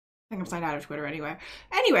think I'm signed out of Twitter anyway.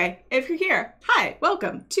 Anyway, if you're here, hi,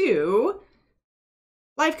 welcome to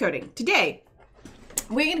Livecoding. Today,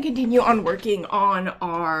 we're going to continue on working on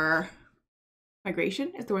our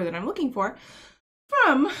migration, is the word that I'm looking for,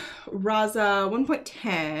 from Rasa 1.10.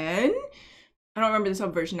 I don't remember the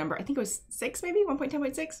sub version number. I think it was 6 maybe,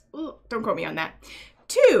 1.10.6. Don't quote me on that.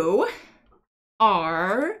 To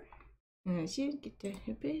our... So I'm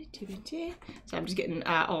just getting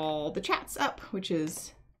all the chats up, which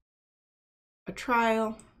is a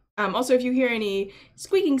trial. Also, if you hear any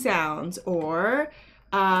squeaking sounds or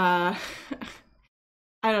I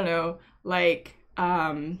don't know, like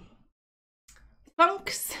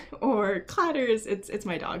thunks or clatters, it's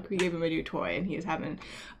my dog. We gave him a new toy and he is having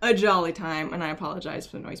a jolly time, and I apologize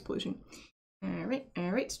for the noise pollution. All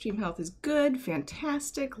right, stream health is good,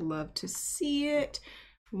 fantastic, love to see it.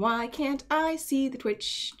 Why can't I see the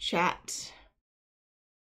Twitch chat?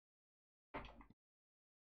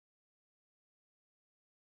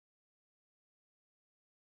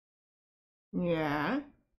 Yeah.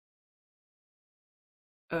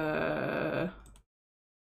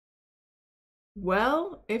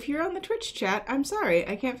 Well, if you're on the Twitch chat, I'm sorry,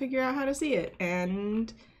 I can't figure out how to see it,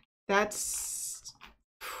 and that's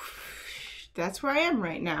where I am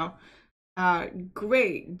right now.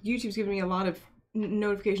 Great. YouTube's giving me a lot of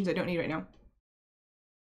notifications I don't need right now.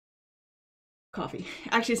 Coffee.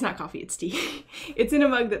 Actually, it's not coffee, it's tea. It's in a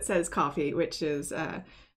mug that says coffee, which is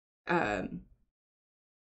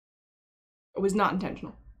was not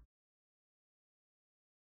intentional.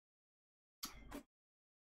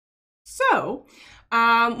 So,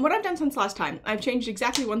 what I've done since last time, I've changed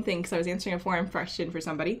exactly one thing because I was answering a forum question for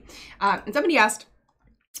somebody. And somebody asked,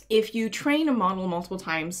 if you train a model multiple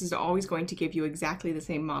times, is it always going to give you exactly the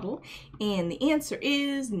same model? And the answer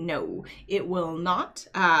is no, it will not,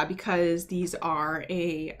 because these are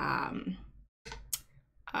the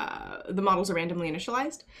models are randomly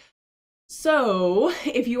initialized. So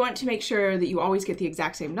if you want to make sure that you always get the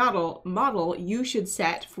exact same model, you should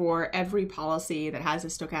set for every policy that has a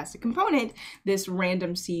stochastic component this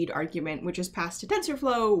random seed argument, which is passed to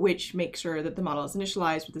TensorFlow, which makes sure that the model is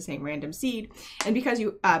initialized with the same random seed. And because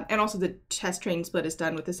you, and also the test train split is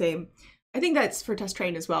done with the same, I think that's for test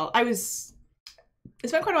train as well. I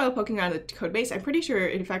spent quite a while poking around the code base. I'm pretty sure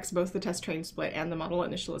it affects both the test train split and the model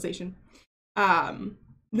initialization.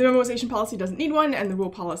 The normalization policy doesn't need one, and the rule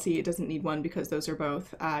policy doesn't need one because those are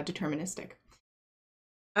both deterministic.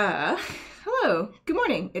 Hello, good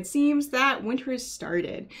morning. It seems that winter has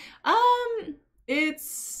started. I'd say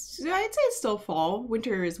it's still fall.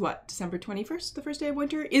 Winter is what, December 21st, the first day of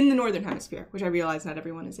winter in the Northern Hemisphere, which I realize not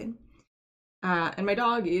everyone is in. And my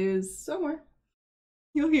dog is somewhere.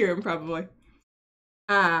 You'll hear him probably.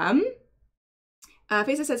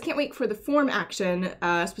 Faisa says, can't wait for the form action,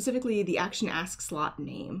 specifically the action ask slot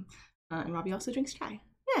name. And Robbie also drinks chai.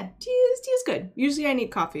 Yeah, tea is good. Usually I need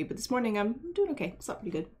coffee, but this morning I'm doing okay. Slept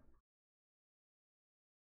pretty good.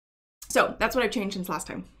 So that's what I've changed since last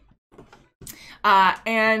time.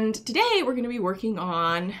 And today we're going to be working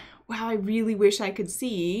on, wow, I really wish I could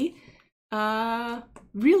see, the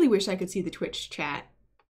Twitch chat.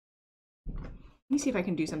 Let me see if I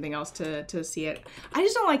can do something else to see it. I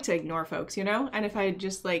just don't like to ignore folks, you know? And if I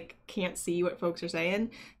just like can't see what folks are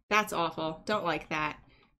saying, that's awful. Don't like that.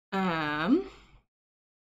 Yeah.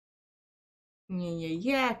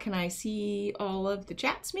 Can I see all of the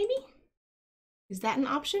chats maybe? Is that an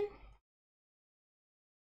option?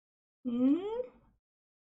 All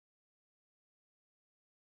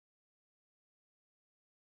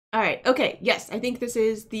right, okay, yes, I think this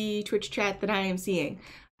is the Twitch chat that I am seeing.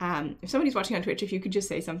 If somebody's watching on Twitch, if you could just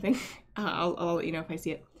say something, I'll let you know if I see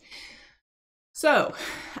it. So,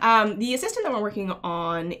 the assistant that we're working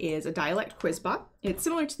on is a dialect quiz bot. It's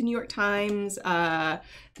similar to the New York Times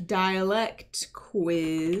dialect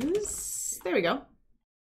quiz. There we go.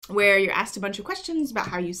 Where you're asked a bunch of questions about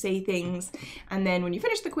how you say things, and then when you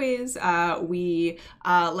finish the quiz, we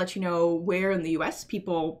let you know where in the US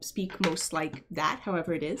people speak most like that,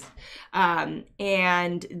 however it is.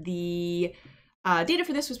 And the data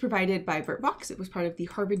for this was provided by Bert Box. It was part of the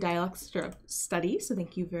Harvard Dialect Study, so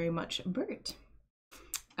thank you very much, Bert.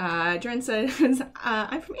 Jern says,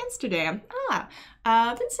 I'm from Amsterdam.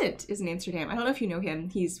 Vincent is in Amsterdam. I don't know if you know him.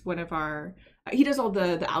 He's one of our, he does all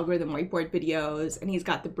the algorithm whiteboard videos, and he's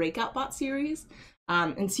got the Breakout Bot series.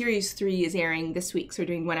 And series 3 is airing this week, so we're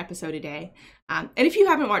doing 1 episode a day. And if you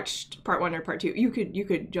haven't watched part 1 or part 2, you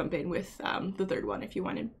could jump in with the 3rd one if you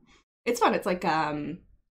wanted. It's fun. It's like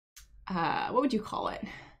what would you call it?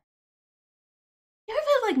 You ever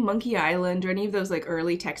played like Monkey Island or any of those like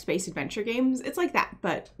early text-based adventure games? It's like that,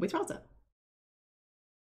 but with Rasa.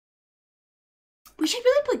 We should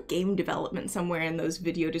really put game development somewhere in those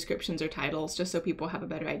video descriptions or titles, just so people have a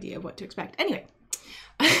better idea of what to expect. Anyway.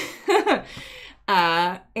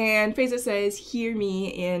 And Feza says, hear me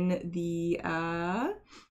in the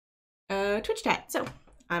Twitch chat. So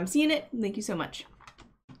I'm seeing it. Thank you so much.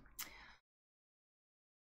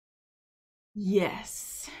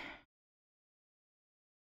 Yes.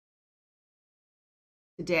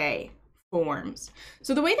 Today, forms.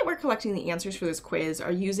 So the way that we're collecting the answers for this quiz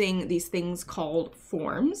are using these things called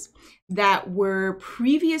forms that were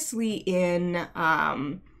previously in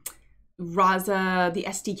Rasa, the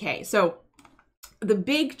SDK. So the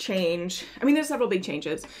big change, I mean, there's several big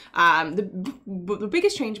changes. The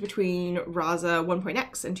biggest change between Rasa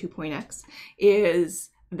 1.x and 2.x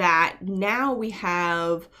is that now we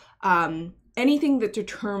have anything that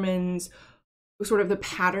determines sort of the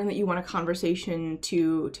pattern that you want a conversation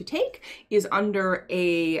to take is under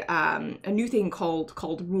a new thing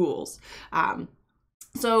called rules.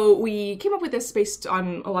 So we came up with this based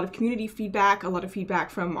on a lot of community feedback, a lot of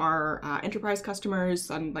feedback from our enterprise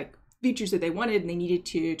customers on like features that they wanted, and they needed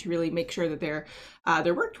to really make sure that their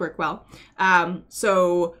work well.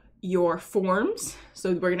 So your forms,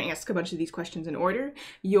 so we're going to ask a bunch of these questions in order.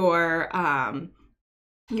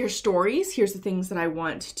 Your stories, here's the things that I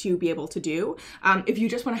want to be able to do. If you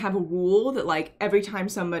just want to have a rule that like every time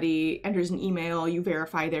somebody enters an email, you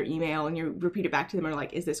verify their email and you repeat it back to them, or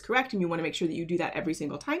like, is this correct? And you want to make sure that you do that every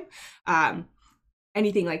single time.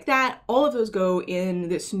 Anything like that, all of those go in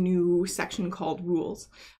this new section called rules.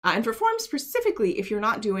 And for forms specifically, if you're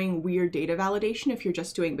not doing weird data validation, if you're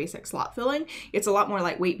just doing basic slot filling, it's a lot more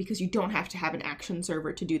lightweight because you don't have to have an action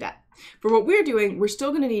server to do that. For what we're doing, we're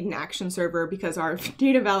still going to need an action server because our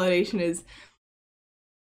data validation is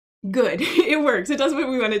good. It works. It does what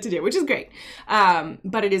we want it to do, which is great.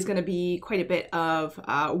 But it is going to be quite a bit of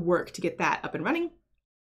work to get that up and running.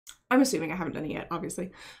 I'm assuming I haven't done it yet,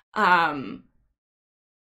 obviously.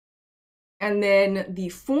 And then the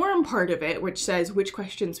form part of it, which says which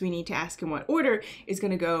questions we need to ask in what order, is going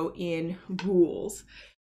to go in rules.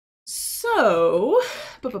 So,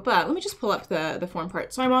 let me just pull up the form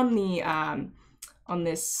part. So I'm on the on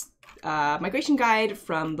this migration guide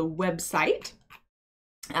from the website,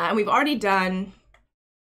 and we've already done.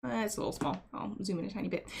 It's a little small. I'll zoom in a tiny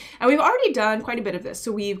bit. And we've already done quite a bit of this.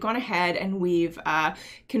 So we've gone ahead and we've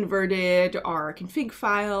converted our config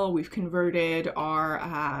file. We've converted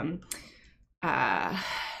our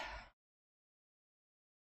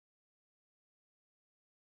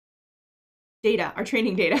data, our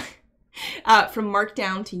training data, from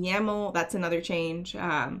Markdown to YAML. That's another change,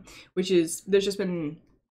 which is, there's just been,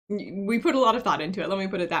 we put a lot of thought into it, let me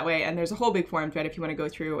put it that way, and there's a whole big forum thread if you want to go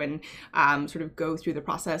through and sort of go through the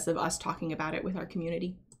process of us talking about it with our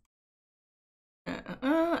community.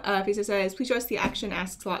 Fisa says, please show us the action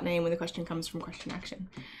ask slot name when the question comes from question action.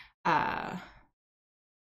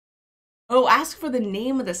 Oh, ask for the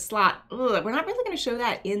name of the slot. Ugh, we're not really going to show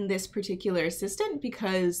that in this particular assistant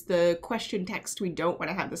because the question text, we don't want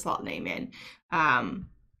to have the slot name in.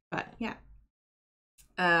 But yeah.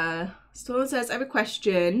 Stolen says, I have a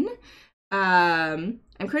question. I'm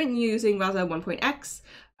currently using Rasa 1.x.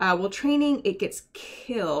 While training, it gets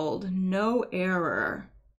killed. No error.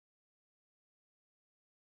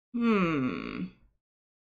 No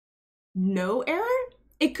error?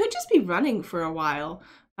 It could just be running for a while.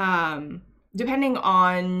 Depending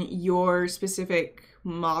on your specific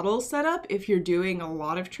model setup, if you're doing a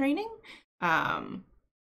lot of training,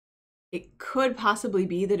 it could possibly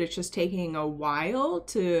be that it's just taking a while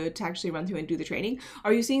to actually run through and do the training.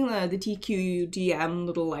 Are you seeing the TQDM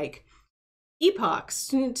little like epochs,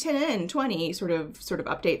 10, 20 sort of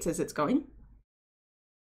updates as it's going?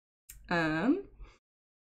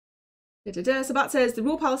 Sabat says the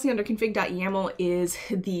rule policy under config.yaml is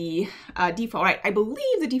the default, right? I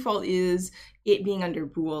believe the default is it being under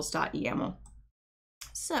rules.yaml.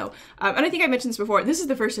 So, and I think I mentioned this before, this is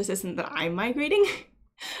the first assistant that I'm migrating,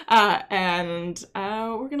 and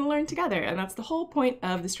we're gonna learn together, and that's the whole point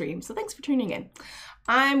of the stream. So thanks for tuning in.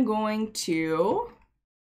 I'm going to,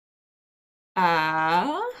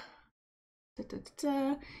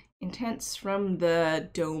 intents from the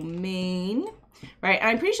domain. Right, and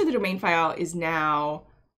I'm pretty sure the domain file is now,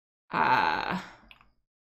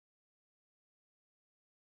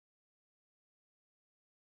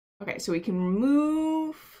 okay, so we can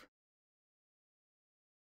remove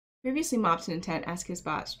previously mopped an intent, ask his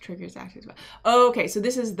bots, triggers active bot. Oh, okay, so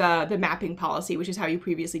this is the mapping policy, which is how you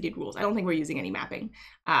previously did rules. I don't think we're using any mapping,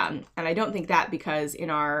 and I don't think that because in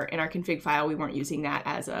our config file we weren't using that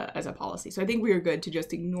as a policy. So I think we are good to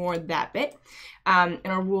just ignore that bit. In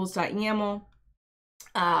our rules.yaml.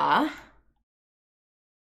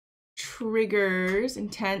 triggers,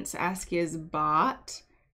 intents, ASCII is bot,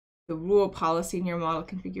 the rule policy in your model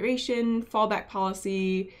configuration, fallback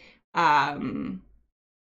policy,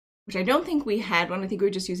 which I don't think we had one. I think we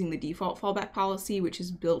were just using the default fallback policy, which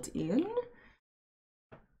is built in.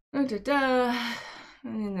 And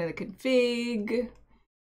then the config,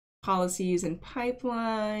 policies and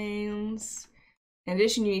pipelines. In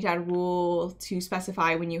addition, you need to add a rule to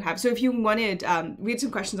specify when you have, so if you wanted, we had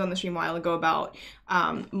some questions on the stream a while ago about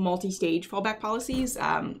multi-stage fallback policies.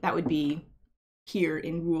 That would be here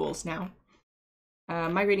in rules now.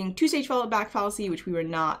 Migrating two-stage fallback policy, which we were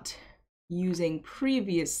not using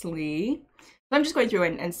previously. So I'm just going through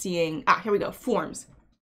and seeing, here we go, forms.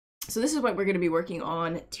 So this is what we're going to be working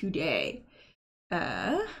on today.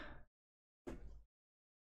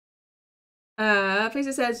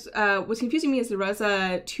 Faisa says, what's confusing me is the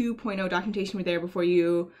Rasa 2.0 documentation were there before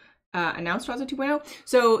you announced Rasa 2.0.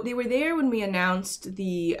 So they were there when we announced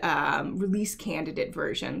the release candidate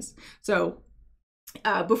versions. So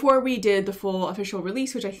before we did the full official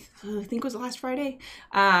release, which I think was last Friday,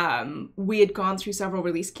 we had gone through several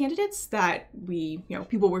release candidates that we,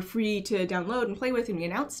 people were free to download and play with, and we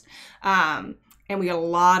announced. And we got a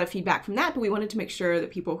lot of feedback from that, but we wanted to make sure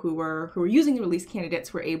that people who were using the release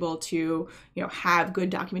candidates were able to, have good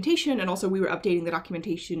documentation, and also we were updating the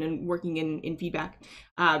documentation and working in feedback.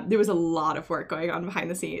 There was a lot of work going on behind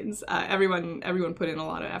the scenes. Everyone put in a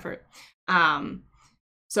lot of effort.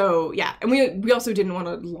 So yeah, and we also didn't want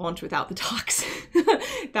to launch without the talks.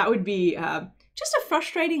 That would be just a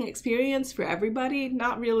frustrating experience for everybody,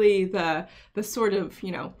 not really the sort of,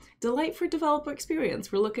 delight for developer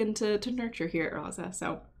experience we're looking to nurture here at Rasa.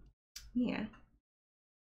 So yeah.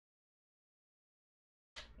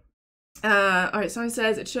 All right, so it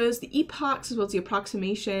says it shows the epochs as well as the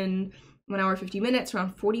approximation, 1 hour, 50 minutes,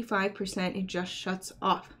 around 45%, it just shuts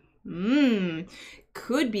off.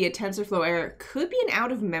 Could be a TensorFlow error, could be an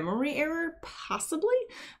out of memory error, possibly.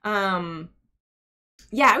 Yeah,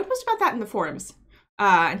 I would post about that in the forums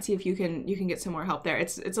and see if you can get some more help there.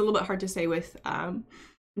 It's a little bit hard to say with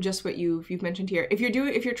just what you've mentioned here. If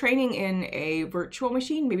you're training in a virtual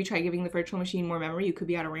machine, maybe try giving the virtual machine more memory. You could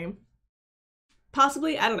be out of RAM.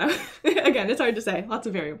 Possibly, I don't know. Again, it's hard to say. Lots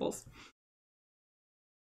of variables.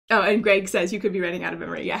 Oh, and Greg says you could be running out of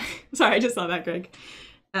memory. Yeah, sorry, I just saw that, Greg.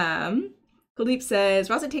 Kuldeep says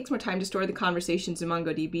Rasa takes more time to store the conversations in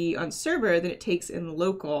MongoDB on server than it takes in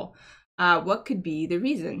local. What could be the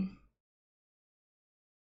reason?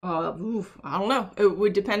 I don't know. It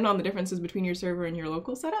would depend on the differences between your server and your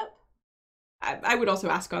local setup. I would also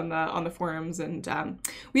ask on the forums, and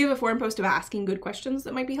we have a forum post of asking good questions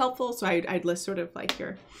that might be helpful. So I'd list sort of like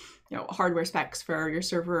your hardware specs for your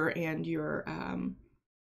server and your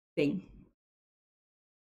thing.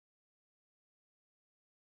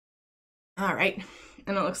 All right,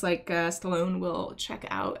 and it looks like Stallone will check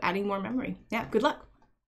out adding more memory. Yeah, good luck.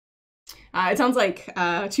 It sounds like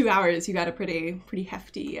 2 hours, you got a pretty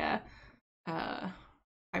hefty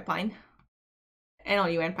pipeline.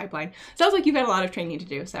 NLUN pipeline. Sounds like you've had a lot of training to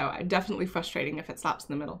do, so definitely frustrating if it stops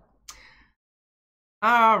in the middle.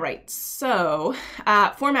 All right, so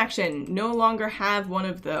form action, no longer have one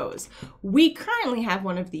of those. We currently have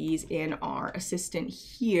one of these in our assistant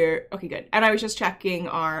here. Okay, good. And I was just checking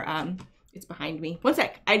our, it's behind me. One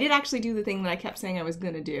sec, I did actually do the thing that I kept saying I was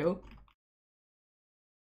gonna do.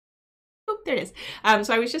 Oh, there it is.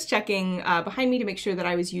 So I was just checking behind me to make sure that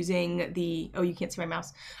I was using the, oh, you can't see my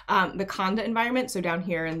mouse, the Conda environment. So down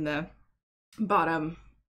here in the bottom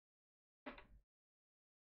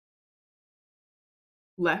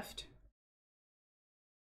left,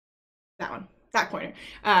 that one, that corner,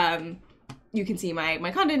 you can see my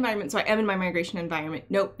Conda environment. So I am in my migration environment.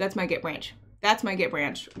 Nope, that's my Git branch. That's my Git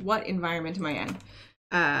branch. What environment am I in?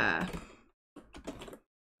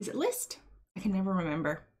 Is it list? I can never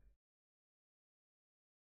remember.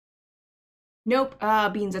 Nope,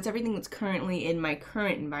 beans, that's everything that's currently in my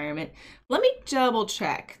current environment. Let me double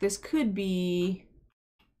check. This could be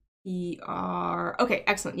ER. Okay,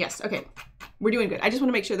 excellent. Yes, okay. We're doing good. I just want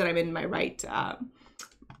to make sure that I'm in my right,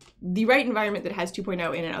 the right environment that has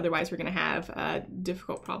 2.0 in it. Otherwise, we're going to have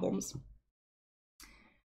difficult problems.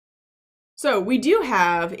 So we do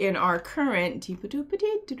have in our current,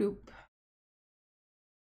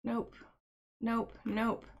 nope, nope,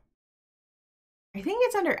 nope. I think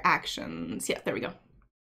it's under actions. Yeah, there we go.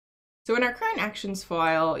 So in our current actions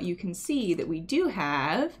file, you can see that we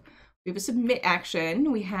have a submit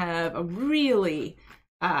action. We have a really,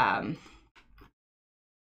 it's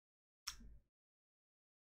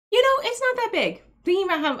not that big. Thinking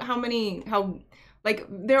about how like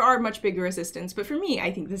there are much bigger assistants, but for me,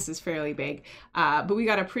 I think this is fairly big. But we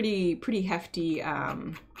got a pretty hefty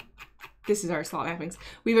this is our slot mappings.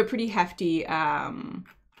 We have a pretty hefty answers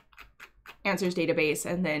database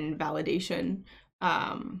and then validation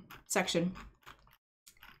section.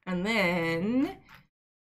 And then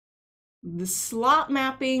the slot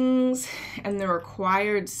mappings and the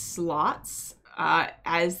required slots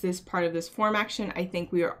as this part of this form action, I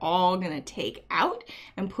think we are all going to take out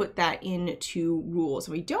and put that into rules.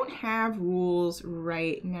 We don't have rules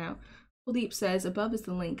right now. Deep says above is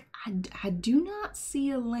the link. I do not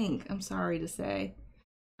see a link, I'm sorry to say.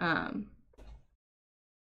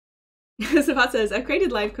 Savat says, I've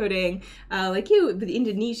created live coding like you with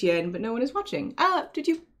Indonesian, but no one is watching. Did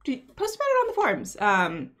you post about it on the forums?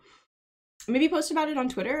 Maybe post about it on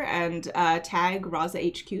Twitter and tag Rasa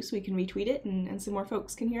HQ so we can retweet it and some more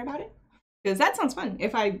folks can hear about it. Because that sounds fun.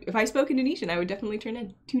 If I spoke Indonesian, I would definitely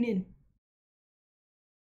tune in.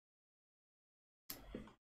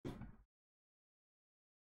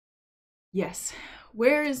 Yes.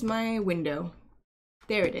 Where is my window?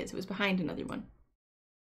 There it is. It was behind another one.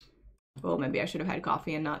 Well, maybe I should have had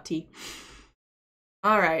coffee and not tea.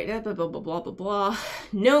 All right, blah, blah, blah, blah, blah, blah.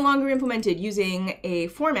 No longer implemented using a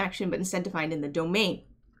form action, but instead defined in the domain.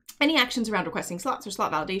 Any actions around requesting slots or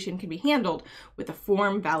slot validation can be handled with a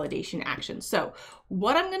form validation action. So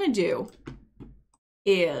what I'm going to do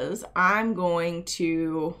is I'm going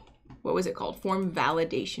to, what was it called? Form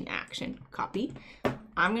validation action. Copy.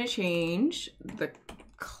 I'm going to change the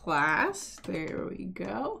class. There we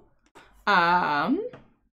go.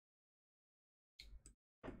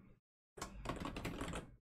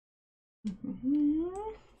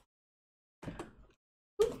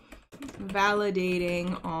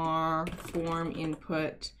 Validating our form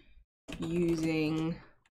input using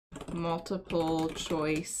multiple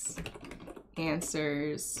choice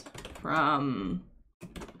answers from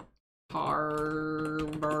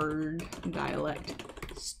Harvard dialect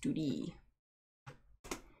study.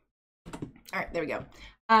 All right, there we go.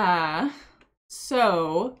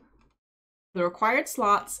 So the required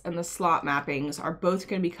slots and the slot mappings are both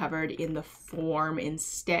going to be covered in the form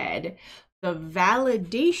instead. The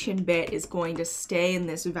validation bit is going to stay in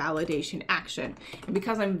this validation action. And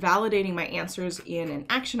because I'm validating my answers in an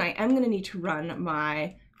action, I am going to need to run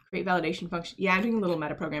my create validation function. Yeah, I'm doing a little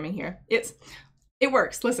metaprogramming here. It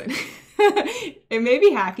works, listen. It may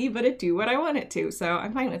be hacky, but it do what I want it to, so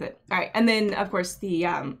I'm fine with it. All right, and then of course the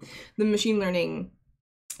machine learning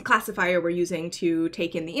classifier we're using to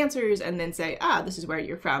take in the answers and then say, this is where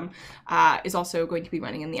you're from, is also going to be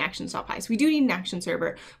running in the action.py. So we do need an action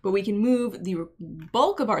server, but we can move the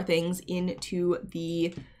bulk of our things into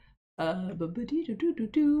the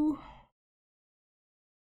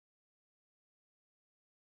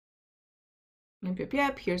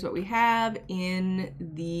yep, here's what we have in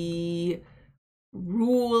the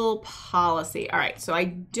rule policy. All right, so I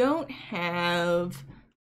don't have,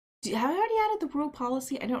 have I already added the rule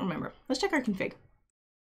policy? I don't remember. Let's check our config.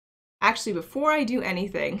 Actually, before I do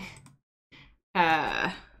anything,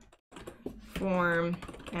 form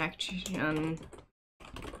action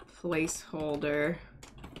placeholder.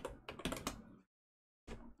 All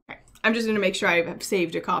right. I'm just going to make sure I have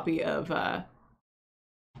saved a copy of,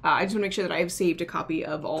 I just want to make sure that I have saved a copy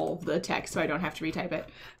of all the text so I don't have to retype it.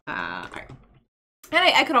 All right.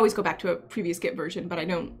 And I could always go back to a previous Git version, but I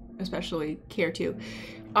don't especially care to.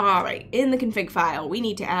 All right, in the config file, we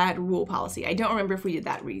need to add rule policy. I don't remember if we did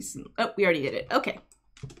that recently. Oh, we already did it. Okay.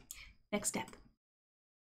 Next step.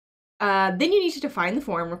 Then you need to define the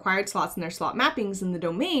form, required slots and their slot mappings in the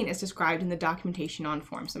domain as described in the documentation on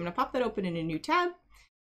form. So I'm going to pop that open in a new tab.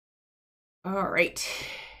 All right.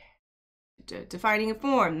 Defining a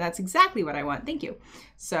form. That's exactly what I want. Thank you.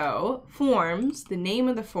 So forms, the name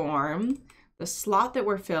of the form, the slot that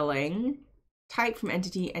we're filling, type from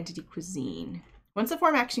entity, entity cuisine. Once the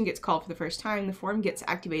form action gets called for the first time, the form gets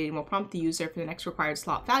activated and will prompt the user for the next required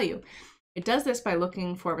slot value. It does this by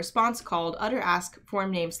looking for a response called utterask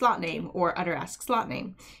form name slot name or utterask slot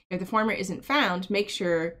name. If the former isn't found, make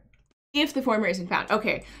sure if the former isn't found.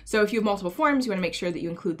 Okay, so if you have multiple forms, you want to make sure that you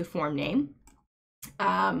include the form name.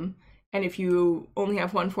 And if you only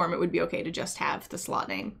have one form, it would be okay to just have the slot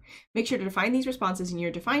name. Make sure to define these responses in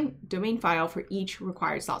your domain file for each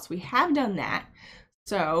required slot. So we have done that.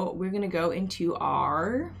 So we're going to go into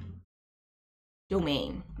our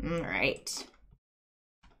domain. All right.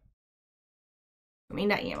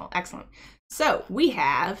 Domain.yaml. Excellent. So we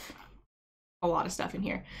have a lot of stuff in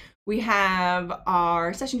here. We have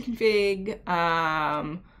our session config,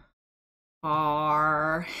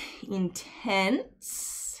 our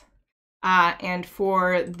intents, and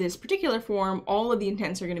for this particular form, all of the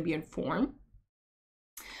intents are going to be in form.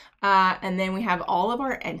 And then we have all of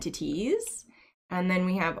our entities. And then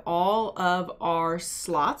we have all of our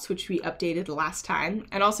slots, which we updated last time.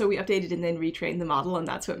 And also we updated and then retrained the model, and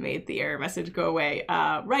that's what made the error message go away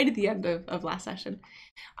right at the end of last session.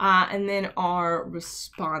 And then our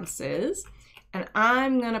responses. And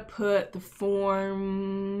I'm gonna put the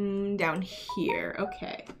form down here.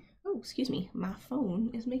 Okay. Oh, excuse me, my phone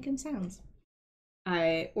is making sounds.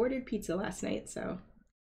 I ordered pizza last night, so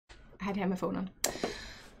I had to have my phone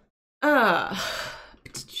on.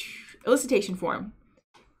 Elicitation form.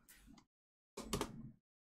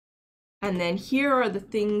 And then here are the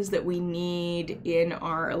things that we need in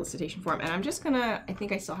our elicitation form. And I'm just gonna, I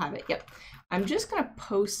think I still have it. Yep. I'm just gonna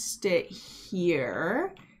post it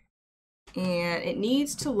here. And it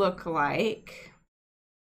needs to look like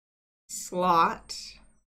slot,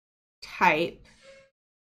 type,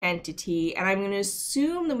 entity. And I'm gonna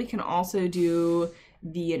assume that we can also do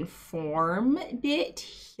the inform bit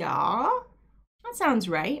here. That sounds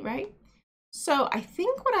right, right? So I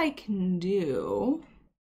think what I can do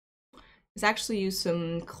is actually use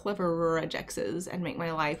some clever regexes and make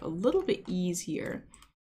my life a little bit easier.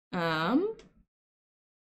 Rasa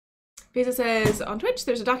says, on Twitch,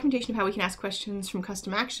 there's a documentation of how we can ask questions from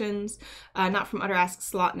custom actions, not from utter ask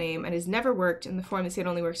slot name, and has never worked in the form. They say it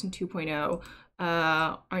only works in 2.0.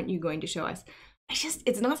 Aren't you going to show us?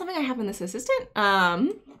 It's not something I have in this assistant.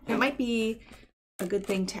 It might be a good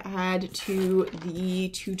thing to add to the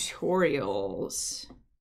tutorials.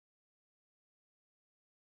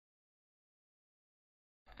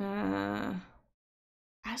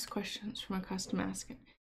 Ask questions from a custom ask.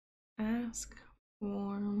 Ask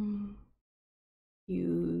form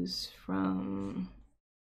use from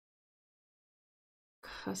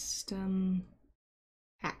custom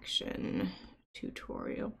action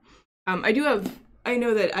tutorial. I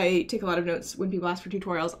know that I take a lot of notes when people ask for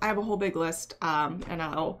tutorials. I have a whole big list, and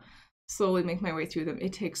I'll slowly make my way through them.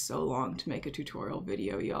 It takes so long to make a tutorial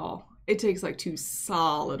video, y'all. It takes like 2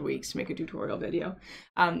 solid weeks to make a tutorial video.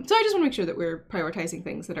 So I just want to make sure that we're prioritizing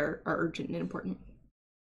things that are urgent and important.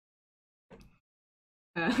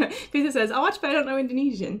 Pizza says, I'll watch, but I don't know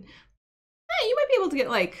Indonesian. You might be able to get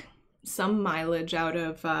like some mileage out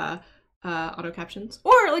of auto captions,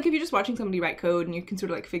 or like if you're just watching somebody write code and you can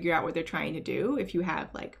sort of like figure out what they're trying to do. If you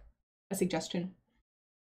have like a suggestion,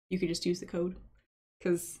 you could just use the code,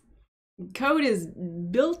 because code is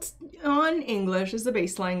built on English as the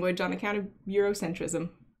base language on account of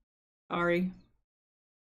Eurocentrism. Sorry.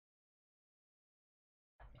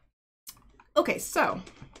 Okay, so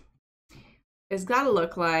it's got to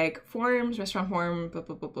look like forms, restaurant form, blah,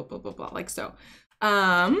 blah, blah, blah, blah, blah, blah, like so.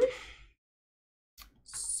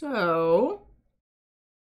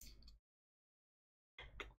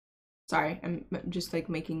 Sorry, I'm just like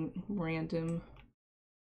making random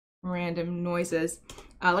noises.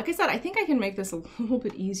 Like I said, I think I can make this a little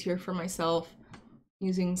bit easier for myself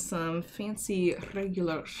using some fancy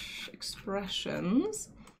regular expressions,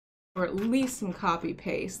 or at least some copy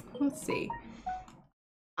paste. Let's see.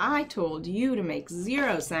 I told you to make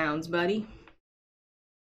 0 sounds, buddy.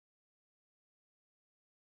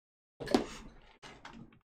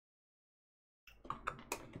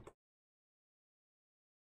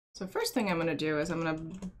 So first thing I'm going to do is I'm going to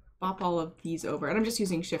bop all of these over, and I'm just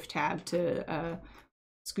using Shift Tab to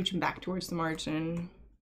scooch them back towards the margin.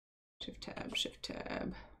 Shift Tab, Shift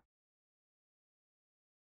Tab.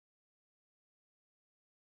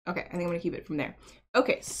 Okay, I think I'm going to keep it from there.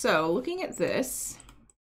 Okay, so looking at this,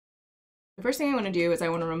 the first thing I want to do is I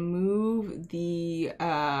want to remove the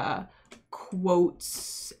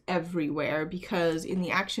quotes everywhere, because in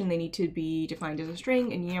the action they need to be defined as a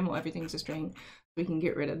string, and YAML everything's a string. We can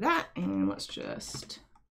get rid of that, and let's just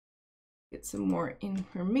get some more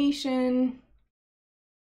information.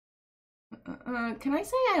 Can I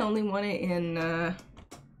say I only want it in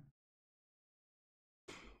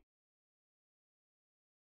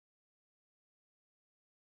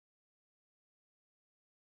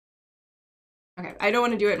okay, I don't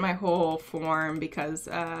want to do it in my whole form, because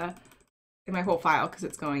in my whole file, because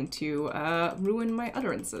it's going to ruin my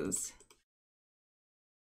utterances.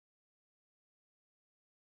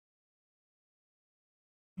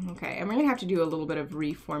 Okay, and we're gonna have to do a little bit of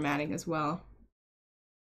reformatting as well.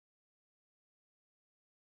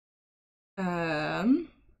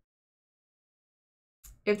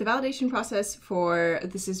 If the validation process for,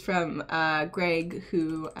 this is from Greg,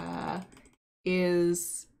 who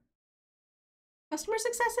is customer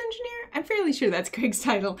success engineer? I'm fairly sure that's Greg's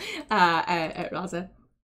title at Rasa.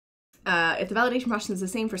 If the validation process is the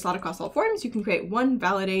same for slot across all forms, you can create one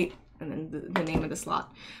validate and then the name of the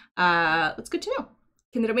slot. That's good to know.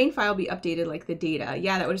 Can the domain file be updated like the data?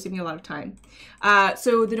 Yeah, that would have saved me a lot of time.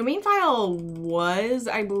 So the domain file was,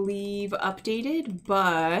 I believe, updated,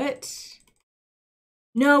 but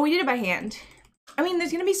no, we did it by hand. I mean,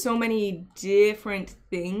 there's going to be so many different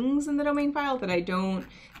things in the domain file that I don't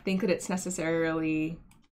think that it's necessarily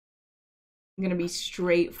going to be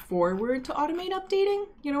straightforward to automate updating.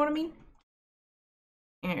 You know what I mean?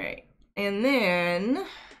 All right. And then...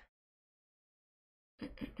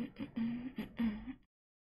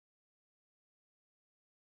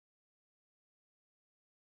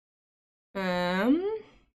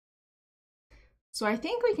 So I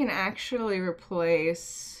think we can actually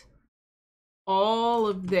replace all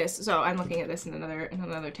of this. So I'm looking at this in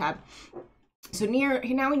another tab. So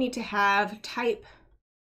now we need to have type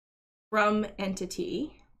from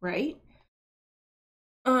entity, right?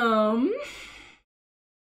 Do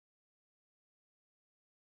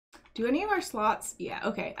any of our slots, yeah,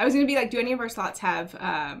 okay. I was gonna be like, do any of our slots have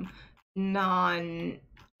non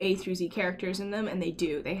A through Z characters in them? And they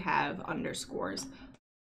do, they have underscores.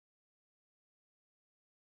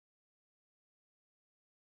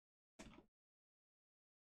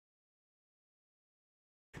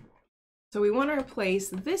 So we want to replace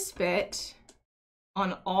this bit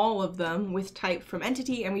on all of them with type from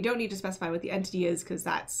entity, and we don't need to specify what the entity is because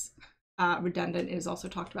that's redundant. It is also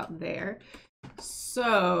talked about there.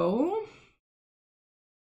 So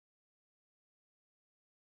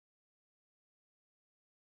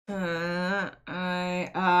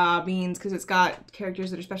means because it's got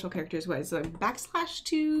characters that are special characters. What is it? Backslash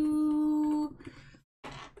to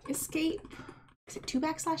escape? Is it 2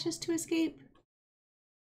 backslashes to escape?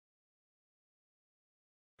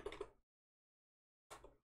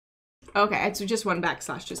 Okay, it's just 1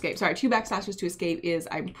 backslash to escape. Sorry, 2 backslashes to escape is,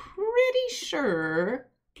 I'm pretty sure,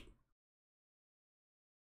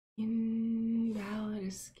 invalid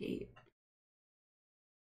escape.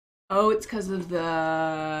 Oh, it's because of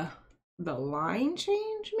the line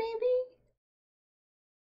change, maybe?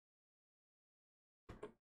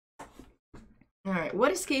 All right,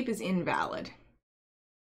 what escape is invalid?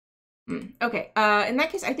 Okay, in that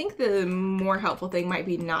case, I think the more helpful thing might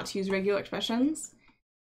be not to use regular expressions.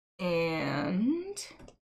 And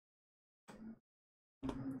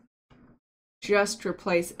just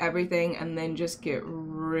replace everything and then just get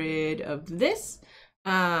rid of this.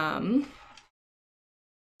 So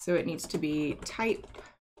it needs to be type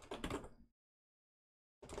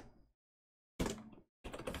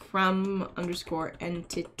from underscore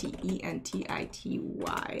entity,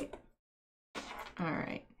 E-N-T-I-T-Y. All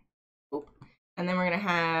right. Oh. And then we're gonna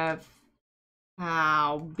have,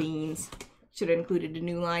 beans. Should have included a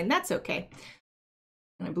new line. That's okay.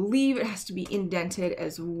 And I believe it has to be indented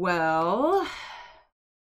as well.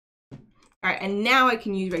 All right, and now I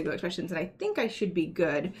can use regular expressions, and I think I should be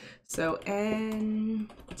good. So entity,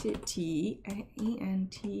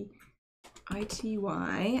 E-N-T-I-T-Y,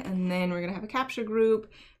 and then we're gonna have a capture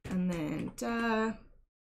group, and then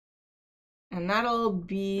and that'll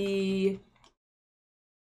be.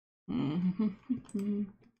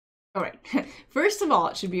 All right. First of all,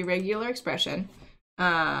 it should be a regular expression.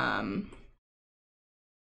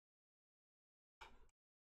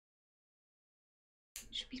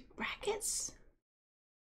 Should be brackets.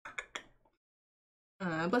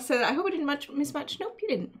 Bless said, I hope I didn't miss much. Nope, you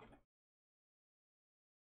didn't.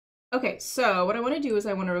 Okay, so what I want to do is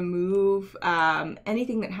I want to remove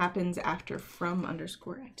anything that happens after from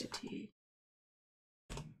underscore entity.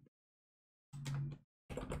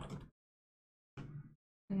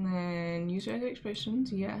 And then use regular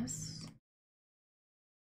expressions, yes.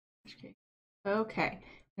 Okay,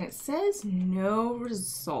 and it says no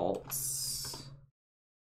results.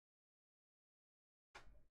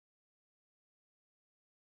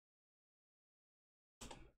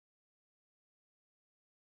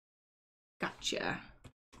 Gotcha.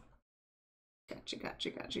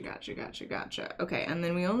 Gotcha. Okay, and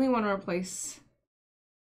then we only want to replace.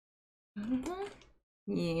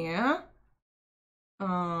 Yeah.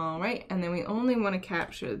 All right, and then we only want to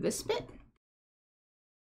capture this bit.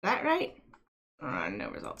 Is that right? No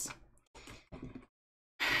results.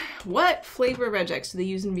 What flavor regex do they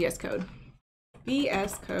use in VS Code?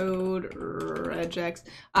 VS Code regex.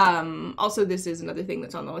 Also, this is another thing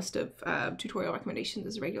that's on the list of tutorial recommendations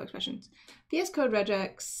is regular expressions. VS Code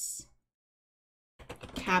regex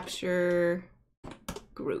capture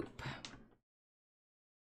group.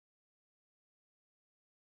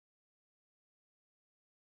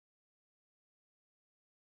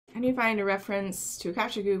 Can you find a reference to a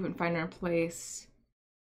capture group and find and replace?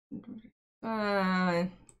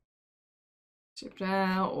 Shipped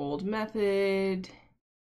out, old method.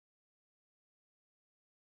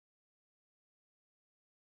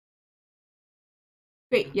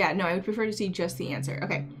 Great, yeah, no, I would prefer to see just the answer.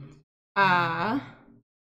 Okay.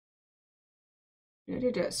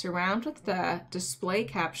 Surround with the display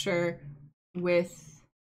capture with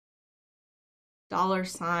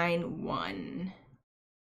 $1.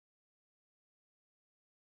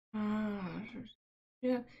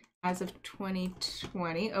 Yeah, as of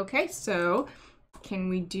 2020. Okay, so can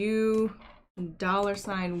we do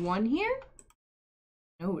 $1 here?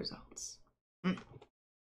 No results.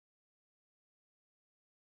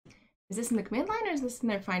 Is this in the command line or is this in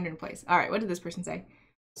their find and replace? All right, what did this person say?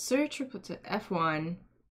 Search to F1,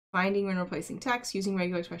 finding and replacing text using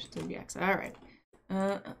regular expressions in VX. All right.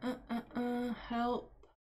 Help.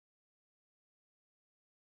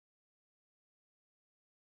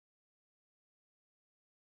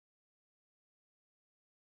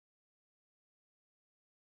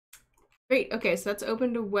 Great. Okay, so that's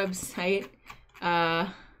opened a website.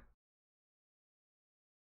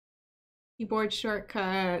 Keyboard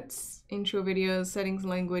shortcuts, intro videos, settings,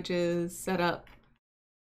 languages, setup.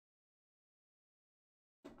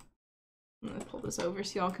 I'm gonna pull this over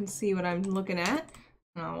so y'all can see what I'm looking at.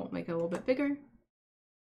 I'll make it a little bit bigger.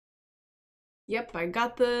 Yep, I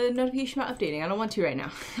got the notification about updating. I don't want to right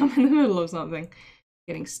now. I'm in the middle of something.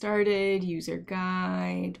 Getting started, user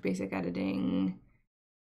guide, basic editing,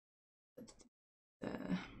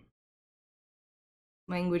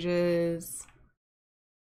 languages,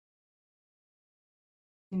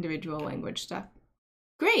 individual language stuff.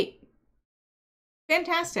 Great.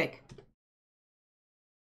 Fantastic.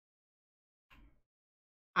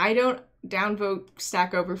 I don't downvote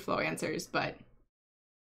Stack Overflow answers, but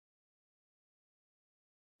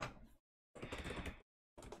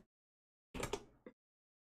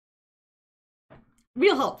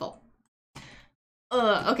real helpful.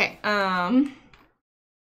 Okay.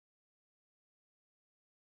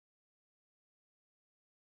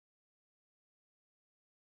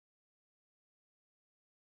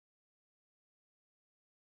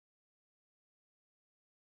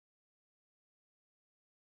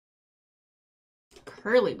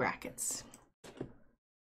 Curly brackets.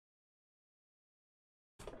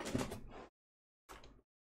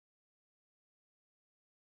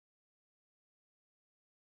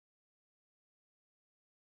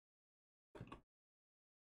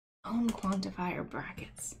 Own quantifier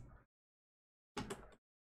brackets.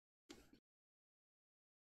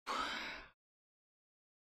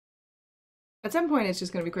 At some point, it's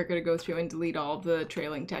just going to be quicker to go through and delete all the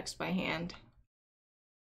trailing text by hand.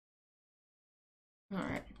 All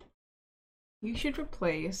right. You should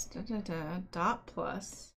replace dot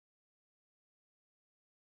plus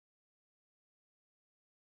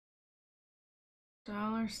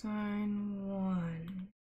 $1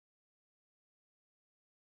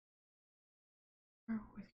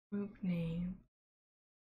 with group name.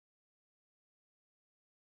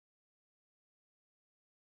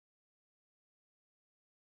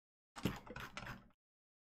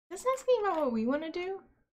 This asking about what we want to do?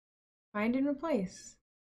 Find and replace.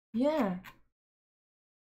 Yeah.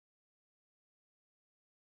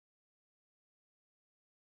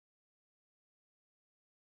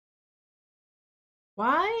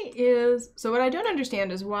 So what I don't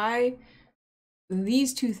understand is why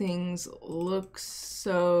these two things look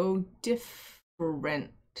so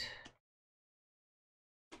different.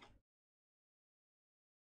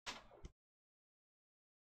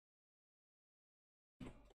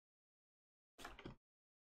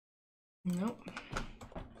 Nope.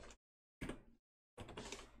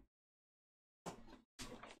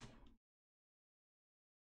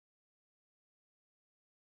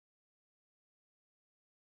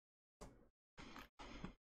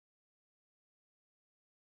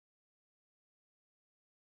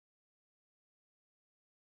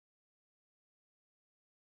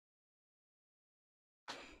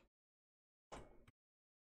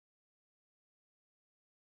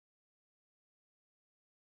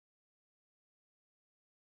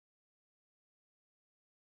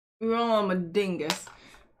 Oh, I'm a dingus.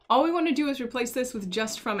 All we want to do is replace this with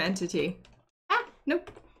just from entity. Ah,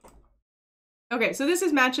 nope. Okay, so this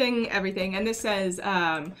is matching everything, and this says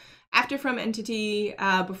after from entity,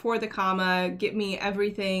 before the comma, get me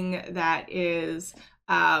everything that is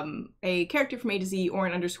a character from A to Z or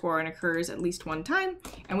an underscore and occurs at least one time,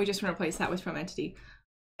 and we just want to replace that with from entity.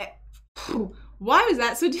 Why was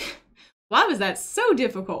that so? Why was that so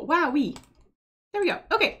difficult? Wowee. There we go.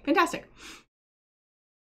 Okay, fantastic.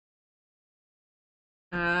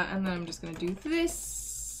 And then I'm just going to do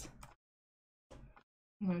this.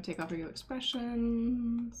 I'm going to take off regular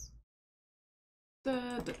expressions.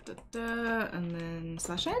 And then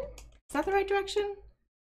slash n. Is that the right direction?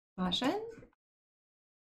 Slash n.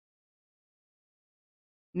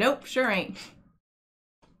 Nope, sure ain't.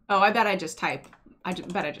 Oh, I bet I just type.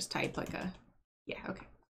 Bet I just type like a, yeah, okay.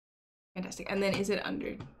 Fantastic. And then is it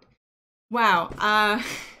under? Wow.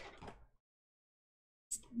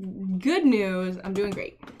 Good news. I'm doing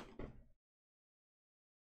great.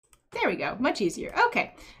 There we go. Much easier.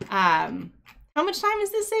 Okay. How much time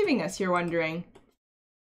is this saving us, you're wondering?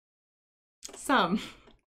 Some.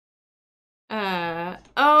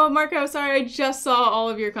 Oh, Marco, sorry, I just saw all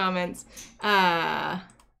of your comments.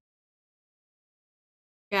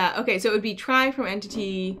 Yeah, okay, so it would be try from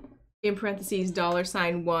entity in parentheses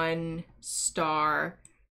 $1 star.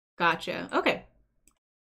 Gotcha. Okay.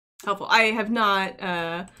 Helpful. I have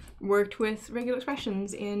not worked with regular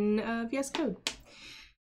expressions in VS Code.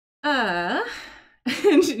 Tronian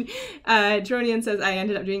says I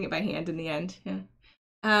ended up doing it by hand in the end. Yeah.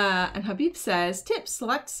 And Habib says, tip,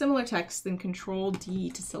 select similar text, then Control D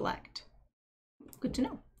to select. Good to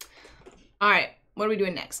know. All right, what are we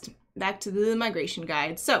doing next? Back to the migration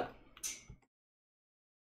guide. So,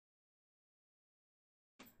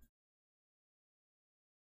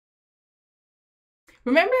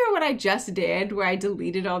 remember what I just did where I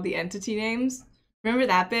deleted all the entity names? Remember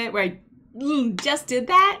that bit where I just did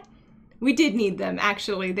that? We did need them,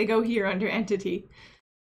 actually. They go here under entity.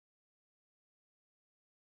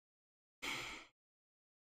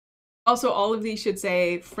 Also, all of these should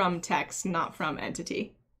say from text, not from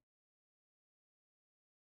entity.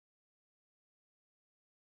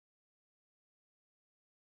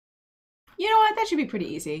 You know what? That should be pretty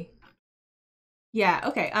easy. Yeah,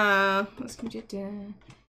 okay. Let's continue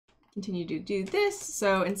to do this.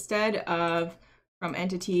 So instead of from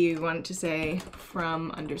entity, we want to say from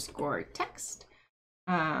underscore text.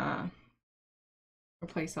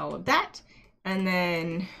 Replace all of that. And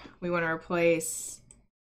then we want to replace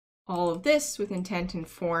all of this with intent and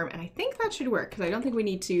form. And I think that should work because I don't think we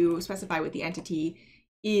need to specify what the entity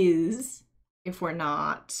is if we're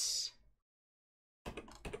not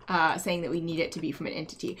saying that we need it to be from an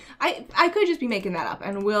entity. I could just be making that up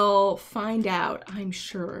and we'll find out, I'm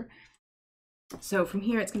sure. So from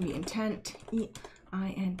here, it's going to be intent,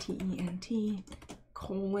 E-I-N-T-E-N-T,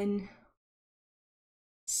 colon,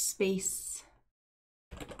 space,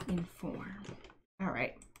 inform. All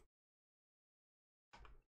right.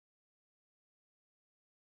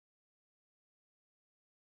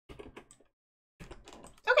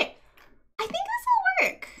 Okay, I think this will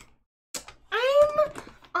work. I'm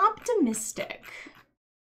optimistic.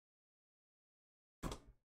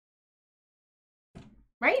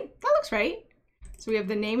 Right? That looks right. So we have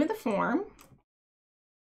the name of the form,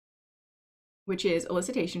 which is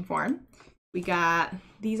elicitation form. We got,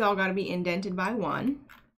 these all got to be indented by 1.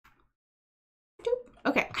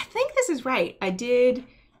 Okay, I think this is right. I did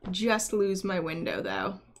just lose my window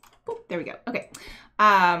though. Boop, there we go. Okay.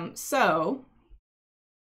 So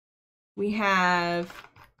we have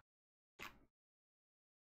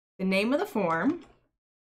the name of the form.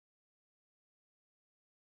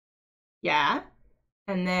 Yeah.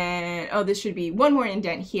 And then, oh, this should be one more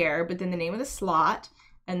indent here, but then the name of the slot,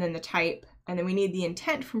 and then the type, and then we need the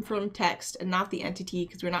intent from text and not the entity,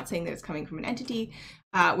 because we're not saying that it's coming from an entity,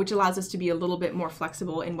 which allows us to be a little bit more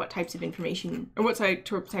flexible in what types of information, or what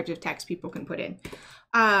types of text people can put in.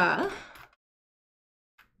 Let's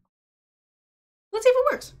see if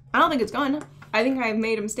it works. I don't think it's gone. I think I've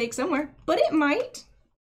made a mistake somewhere, but it might.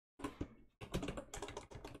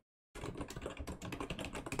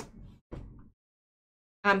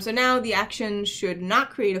 So now the action should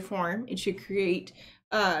not create a form. It should create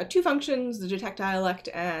 2 functions, the detect dialect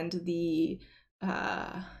and the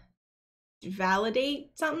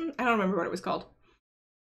validate something. I don't remember what it was called.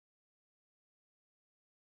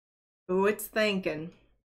 Oh, it's thinking.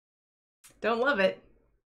 Don't love it.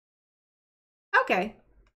 Okay.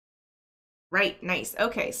 Right, nice.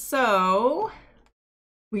 Okay, so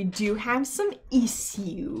we do have some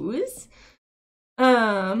issues.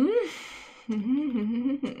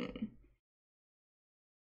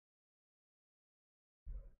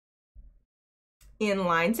 In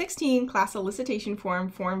line 16, class elicitation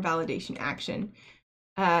form validation action.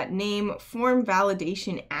 Name form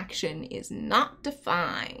validation action is not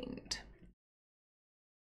defined.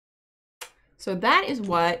 So that is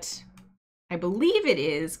what I believe it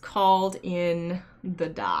is called in the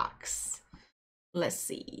docs. Let's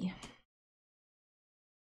see.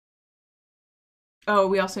 Oh,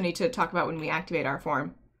 we also need to talk about when we activate our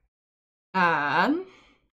form. And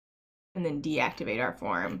then deactivate our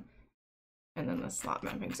form. And then the slot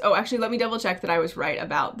mappings. Oh, actually, let me double check that I was right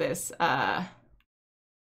about this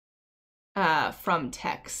from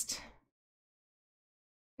text.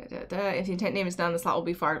 If the intent name is done, the slot will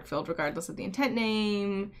be filled regardless of the intent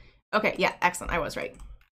name. Okay, yeah, excellent. I was right.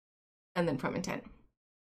 and then from intent.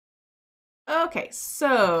 Okay,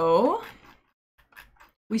 so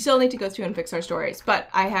we still need to go through and fix our stories, but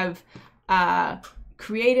I have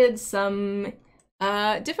created some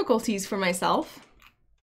difficulties for myself.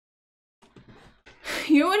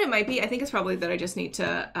 You know what it might be? I think it's probably that I just need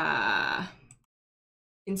to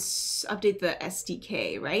update the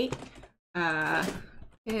SDK, right?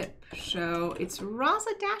 Pip show, it's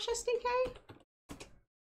Rasa-SDK?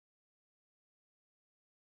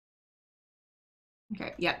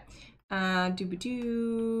 Okay, yep.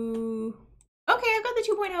 Doo-ba-doo. Okay, I've got the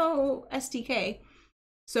 2.0 SDK.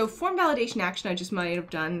 So form validation action I just might have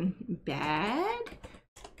done bad.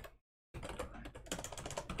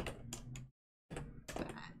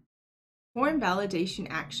 Form validation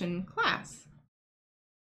action class.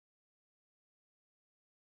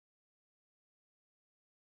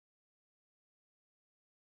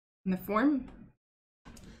 And the form,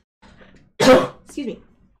 excuse me.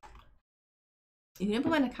 You can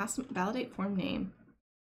implement a custom validate form name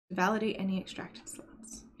to validate any extracted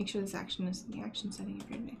slots. Make sure this action is in the action setting of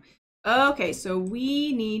your name. Okay, so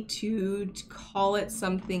we need to call it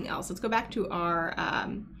something else. Let's go back to our,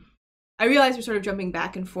 I realize we're sort of jumping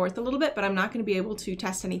back and forth a little bit, but I'm not going to be able to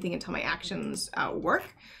test anything until my actions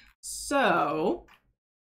work. So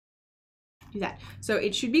do that. So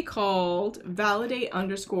it should be called validate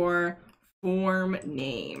underscore form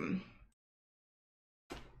name.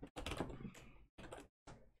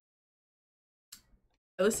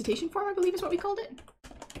 Elicitation form, I believe is what we called it.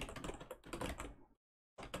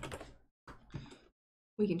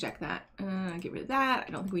 We can check that. Get rid of that.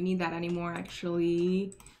 I don't think we need that anymore,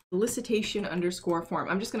 actually. Elicitation underscore form.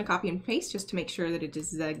 I'm just going to copy and paste just to make sure that it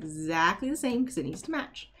is exactly the same because it needs to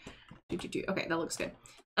match. Okay, that looks good.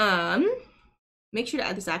 Make sure to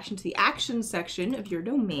add this action to the action section of your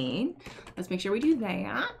domain. Let's make sure we do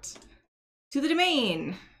that. To the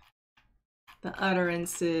domain. The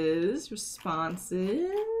utterances,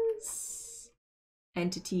 responses,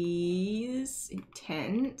 entities,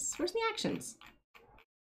 intents. Where's the actions?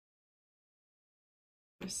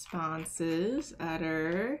 Responses,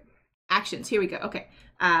 utter, actions. Here we go. Okay.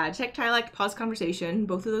 Check dialect, pause conversation.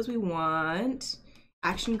 Both of those we want.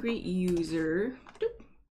 Action greet user. Doop.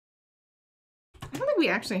 I don't think we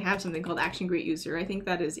actually have something called action greet user. I think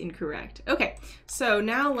that is incorrect. Okay. So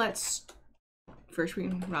now let's first we're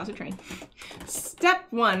gonna Rasa train. Step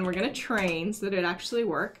 1, we're gonna train so that it actually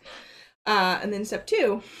work. And then step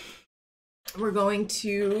 2, we're going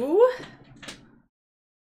to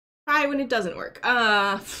try when it doesn't work.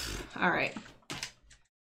 All right.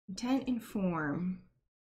 Intent inform,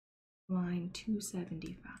 line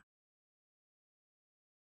 275.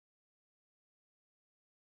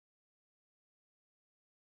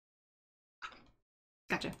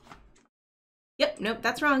 Gotcha. Yep, nope,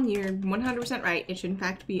 that's wrong. You're 100% right. It should in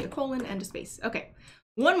fact be a colon and a space. Okay,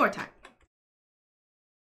 one more time.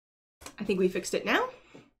 I think we fixed it now.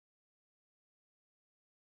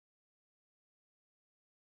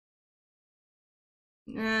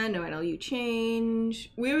 No NLU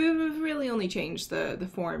change. We've really only changed the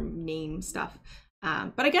form name stuff.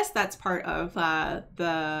 But I guess that's part of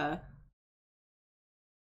the...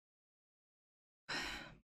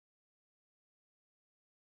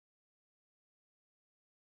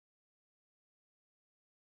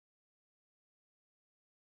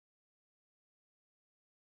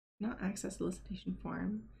 Not access elicitation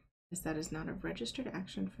form, as that is not a registered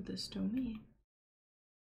action for this domain.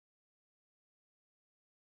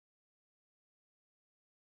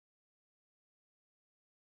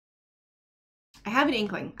 I have an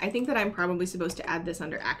inkling. I think that I'm probably supposed to add this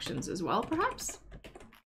under actions as well, perhaps?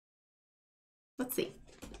 Let's see.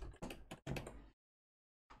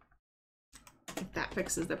 If that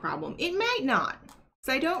fixes the problem. It might not.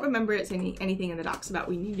 Because I don't remember it saying anything in the docs about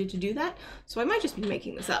we needed to do that. So I might just be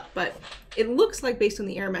making this up. But it looks like based on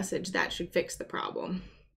the error message, that should fix the problem.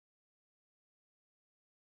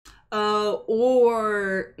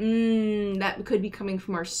 Or that could be coming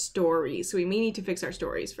from our stories. So we may need to fix our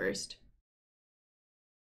stories first.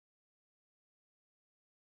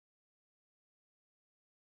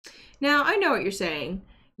 Now, I know what you're saying.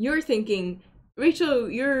 You're thinking, Rachel,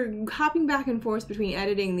 you're hopping back and forth between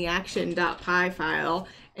editing the action.py file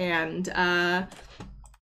and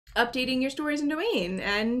updating your stories and domain.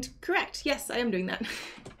 And correct, yes, I am doing that.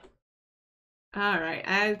 All right,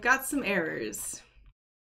 I've got some errors.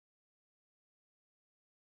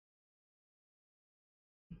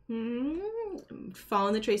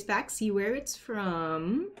 Follow the trace back, see where it's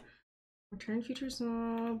from. Return features,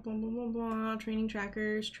 blah, blah, blah, blah, training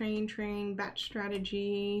trackers, train, batch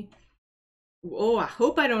strategy. Oh, I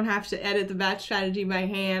hope I don't have to edit the batch strategy by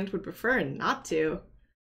hand. Would prefer not to.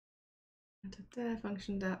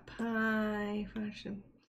 Function.py, function,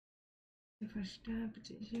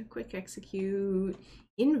 quick execute,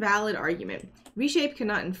 invalid argument. Reshape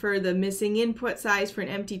cannot infer the missing input size for an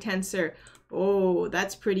empty tensor. Oh,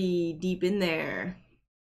 that's pretty deep in there.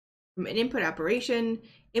 From an input operation,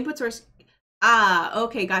 input source. Ah,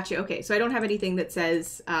 okay, gotcha. Okay, so I don't have anything that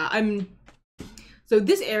says so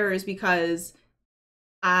this error is because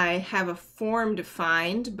I have a form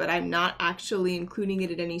defined, but I'm not actually including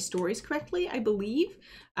it in any stories correctly, I believe.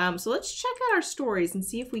 So let's check out our stories and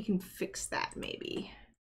see if we can fix that maybe.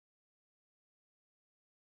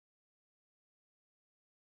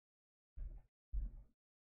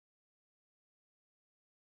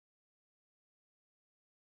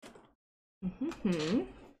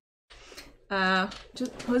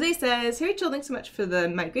 Jose says, "Hey Rachel, thanks so much for the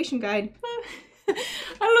migration guide." I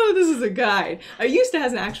don't know if this is a guide. I used to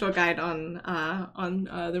have an actual guide on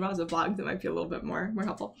the Rasa blog that might be a little bit more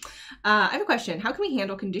helpful. I have a question. How can we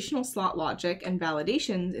handle conditional slot logic and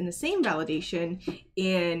validations in the same validation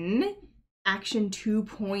in Action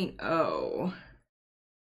 2.0?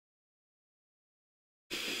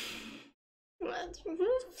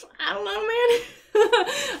 I don't know,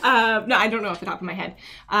 man. No, I don't know off the top of my head.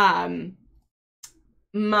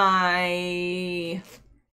 My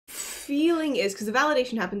feeling is, because the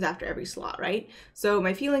validation happens after every slot, right? So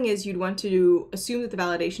my feeling is you'd want to assume that the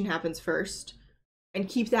validation happens first and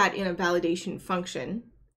keep that in a validation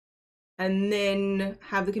function, and then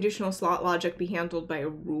have the conditional slot logic be handled by a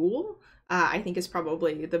rule. I think is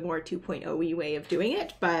probably the more 2.0-y way of doing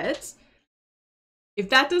it, but if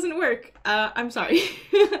that doesn't work, I'm sorry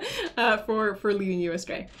for leading you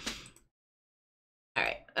astray. All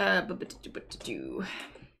right, oh,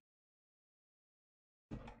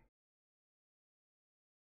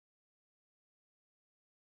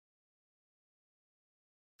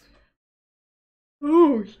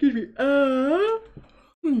 excuse me.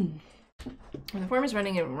 When the form is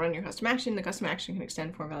running and run your custom action, the custom action can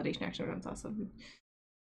extend form validation action. That's awesome.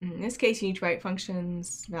 In this case, you need to write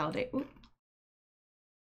functions validate. Ooh.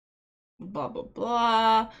 Blah blah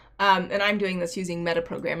blah. And I'm doing this using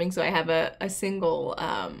metaprogramming, so I have a single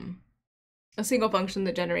function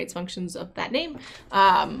that generates functions of that name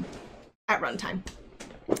at runtime,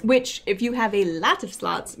 which, if you have a lot of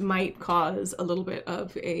slots, might cause a little bit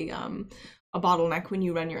of a bottleneck when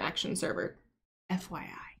you run your action server. FYI.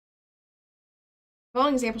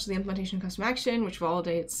 Following examples of the implementation of custom action, which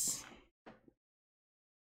validates.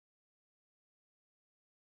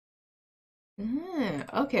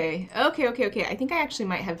 Okay. I think I actually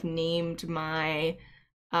might have named my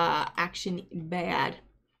action bad.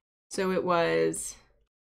 So it was.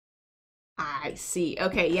 I see.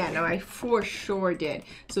 Okay, yeah, no, I for sure did.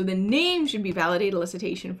 So the name should be validate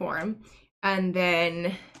elicitation form, and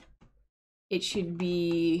then it should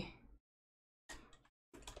be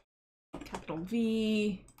capital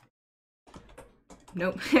V.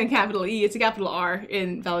 Nope, capital E. It's a capital R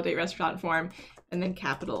in validate restaurant form, and then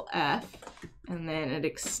capital F, and then it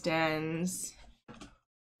extends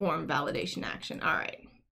form validation action. All right.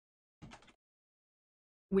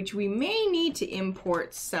 Which we may need to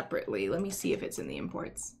import separately. Let me see if it's in the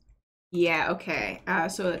imports. Yeah, okay.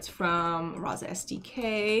 So it's from Rasa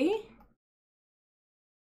SDK.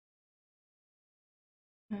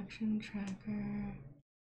 Action tracker.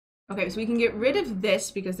 Okay, so we can get rid of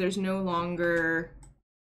this because there's no longer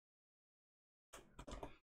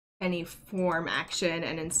any form action,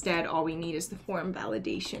 and instead all we need is the form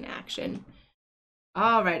validation action.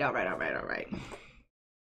 All right.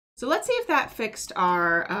 So let's see if that fixed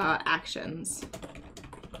our actions.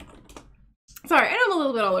 Sorry, I know I'm a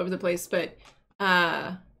little bit all over the place, but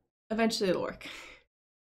eventually it'll work.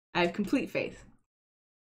 I have complete faith.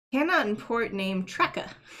 Cannot import name Treka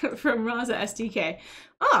from Rasa SDK.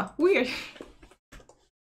 Oh, weird.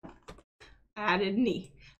 Added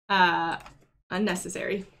knee.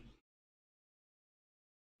 Unnecessary.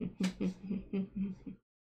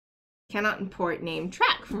 Cannot import name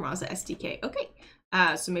track from Rasa SDK. Okay.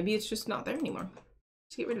 So maybe it's just not there anymore.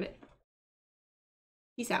 Just get rid of it.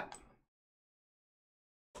 Peace out.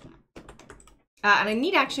 And I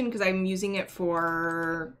need action because I'm using it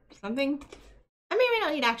for something. I may or may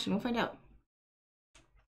not need action. We'll find out.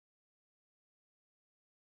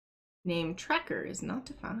 Name tracker is not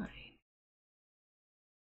defined.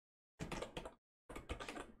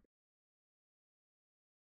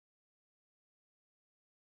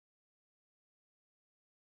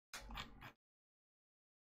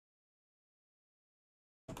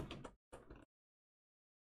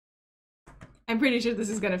 I'm pretty sure this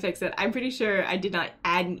is going to fix it. I'm pretty sure I did not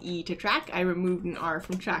add an E to track. I removed an R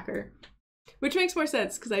from tracker, which makes more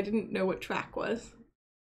sense because I didn't know what track was.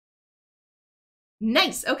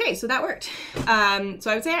 Nice. Okay, so that worked. So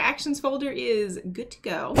I would say our actions folder is good to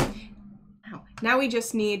go. Ow. Now we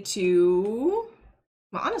just need to,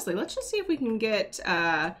 well, honestly, let's just see if we can get,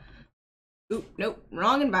 oop, nope,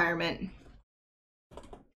 wrong environment.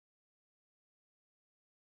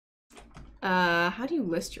 How do you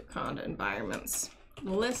list your Conda environments?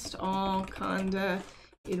 List all Conda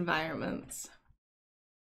environments.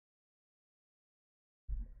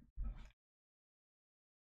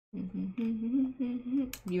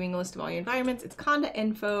 Viewing a list of all your environments. It's conda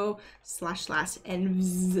info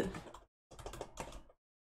 //envs.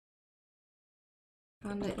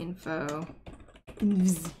 Conda info.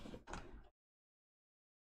 Envs.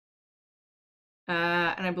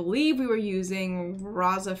 And I believe we were using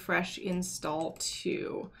Rasa Fresh install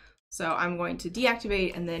 2. So I'm going to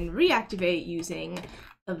deactivate and then reactivate using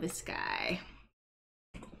this guy.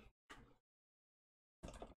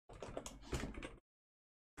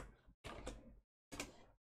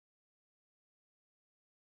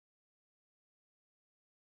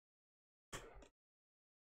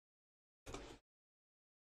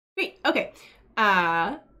 Great, okay.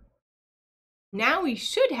 Now we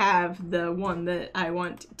should have the one that I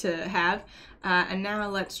want to have. And now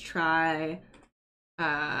let's try,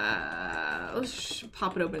 let's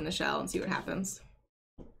pop it open in the shell and see what happens.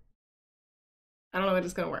 I don't know if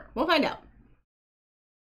it's gonna work. We'll find out.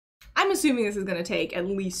 I'm assuming this is gonna take at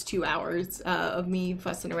least 2 hours of me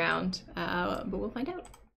fussing around, but we'll find out.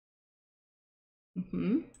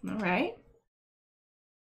 All right.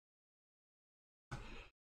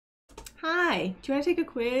 Hi, do you want to take a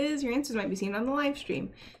quiz? Your answers might be seen on the live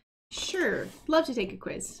stream. Sure, love to take a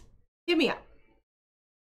quiz. Hit me up.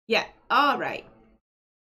 Yeah, all right.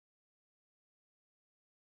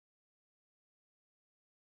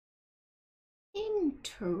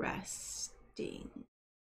 Interesting.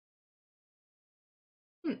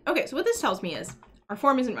 Okay, so what this tells me is our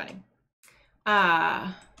form isn't running.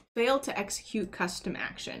 Fail to execute custom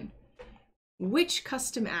action. Which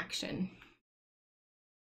custom action?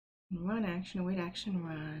 Run action, await action,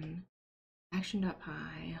 run.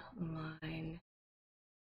 Action.py, line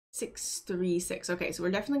 636. Okay, so we're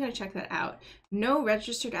definitely going to check that out. No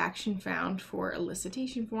registered action found for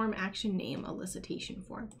elicitation form, action name, elicitation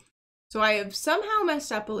form. So I have somehow messed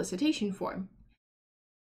up elicitation form.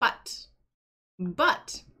 But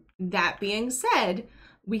that being said,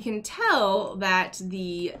 we can tell that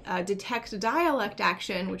the detect dialect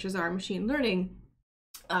action, which is our machine learning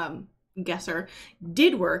guesser,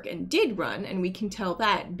 did work and did run, and we can tell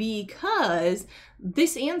that because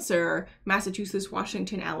this answer, Massachusetts,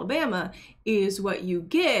 Washington, Alabama, is what you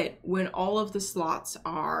get when all of the slots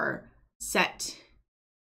are set,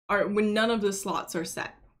 or when none of the slots are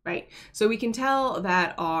set, right? So we can tell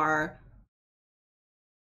that our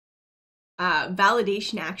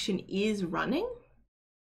validation action is running,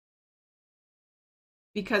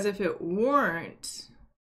 because if it weren't,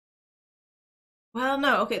 well,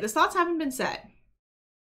 no, okay, the slots haven't been set.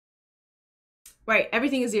 Right,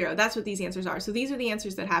 everything is 0. That's what these answers are. So these are the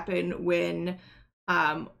answers that happen when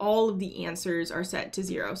all of the answers are set to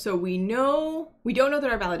 0. So we don't know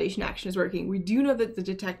that our validation action is working. We do know that the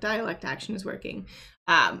detect dialect action is working.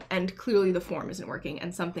 And clearly the form isn't working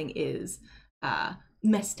and something is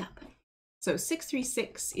messed up. So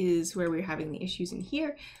 636 is where we're having the issues in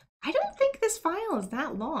here. I don't think this file is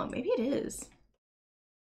that long. Maybe it is.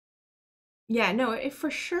 Yeah, no, it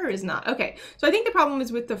for sure is not. Okay, so I think the problem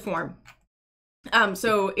is with the form.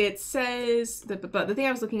 So it says that the thing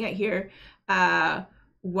I was looking at here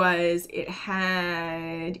was it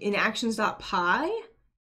had in actions.py,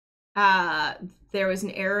 there was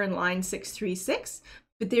an error in line 636,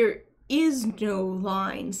 but there is no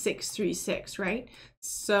line 636, right?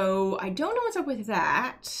 So I don't know what's up with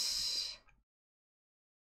that.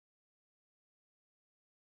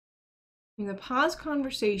 The pause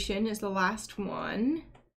conversation is the last one.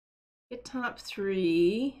 Get top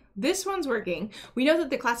 3. This one's working. We know that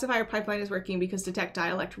the classifier pipeline is working because detect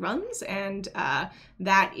dialect runs, and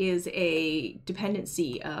that is a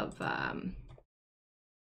dependency of.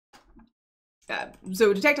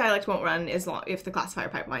 So detect dialect won't run as long if the classifier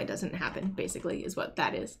pipeline doesn't happen. Basically, is what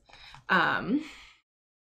that is.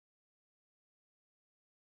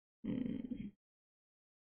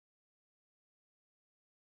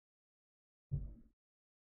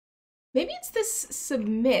 Maybe it's this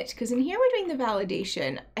submit, because in here we're doing the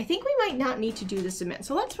validation. I think we might not need to do the submit.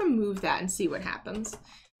 So let's remove that and see what happens.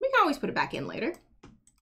 We can always put it back in later.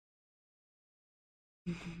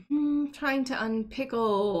 Trying to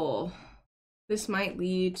unpickle. This might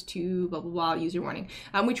lead to blah, blah, blah, user warning.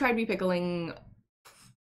 We tried repickling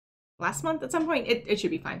last month at some point. It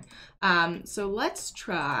should be fine. So let's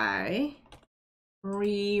try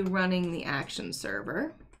rerunning the action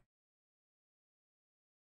server.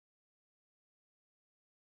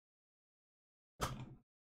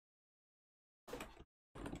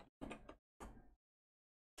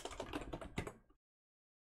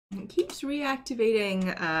 It keeps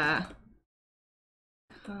reactivating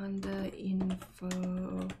conda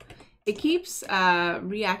info. It keeps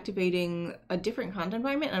reactivating a different conda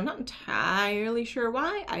environment. I'm not entirely sure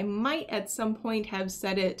why. I might at some point have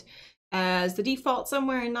set it as the default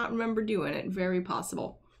somewhere and not remember doing it. Very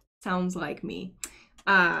possible. Sounds like me.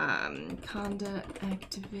 Conda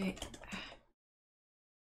activate.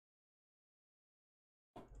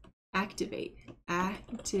 Activate.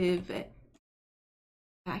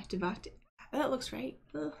 That looks right.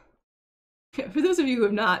 Ugh. For those of you who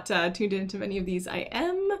have not tuned into many of these, I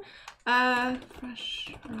am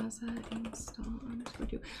fresh Rasa install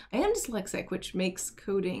 _2. I am dyslexic, which makes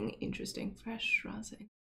coding interesting. Fresh Rasa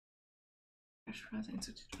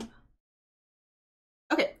install.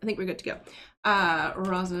 Okay, I think we're good to go.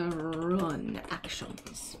 Rasa run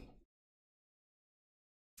actions.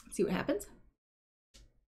 Let's see what happens.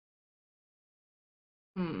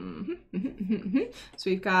 So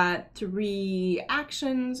we've got 3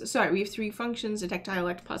 actions. Sorry, we have 3 functions: detect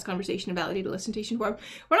dialect, pause conversation, and validate elicitation form.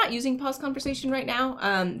 We're not using pause conversation right now.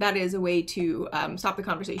 That is a way to stop the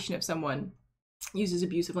conversation if someone uses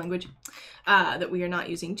abusive language that we are not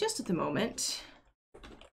using just at the moment.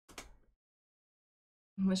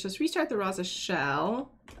 Let's just restart the Rasa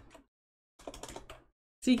shell.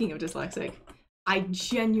 Speaking of dyslexic, I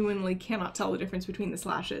genuinely cannot tell the difference between the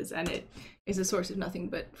slashes, and it is a source of nothing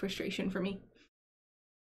but frustration for me.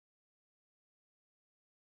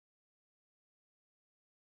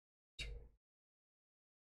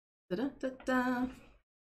 It'll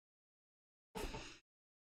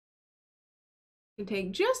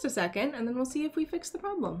take just a second, and then we'll see if we fix the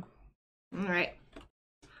problem. All right.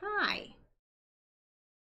 Hi.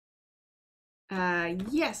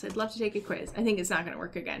 Yes, I'd love to take a quiz. I think it's not going to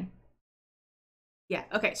work again. Yeah,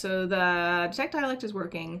 okay, so the detect dialect is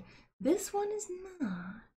working. This one is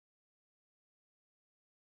not.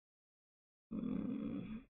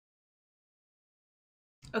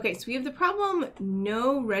 Okay, so we have the problem,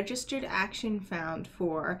 no registered action found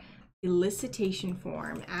for elicitation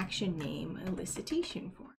form, action name,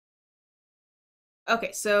 elicitation form.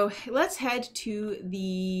 Okay, so let's head to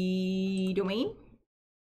the domain.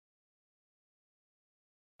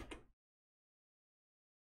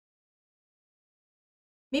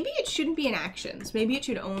 Maybe it shouldn't be in actions. Maybe it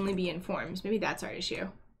should only be in forms. Maybe that's our issue.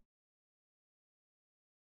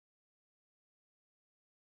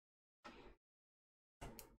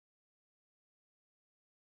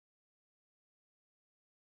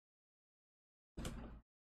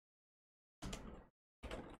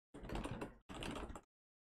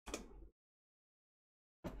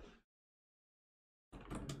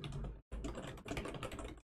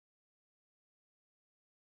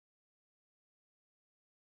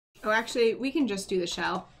 Oh, actually, we can just do the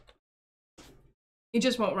shell. It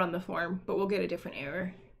just won't run the form, but we'll get a different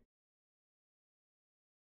error.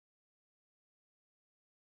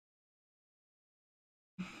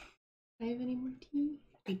 Do I have any more tea?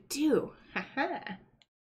 I do. Haha.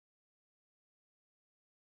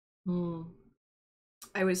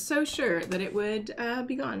 I was so sure that it would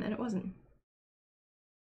be gone, and it wasn't.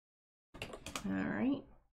 All right.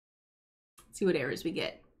 Let's see what errors we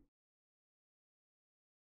get.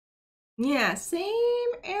 Yeah, same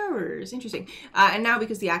errors. Interesting. And now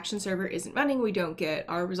because the action server isn't running, we don't get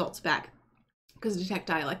our results back because the detect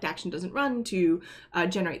dialect action doesn't run to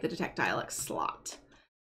generate the detect dialect slot.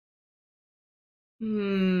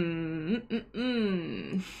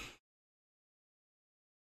 Fizza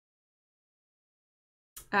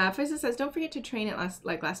says, don't forget to train it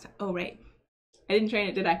last time. Oh, right. I didn't train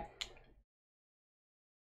it, did I?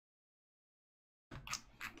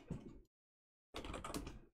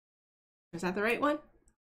 Is that the right one?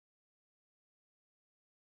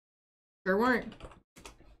 Sure weren't.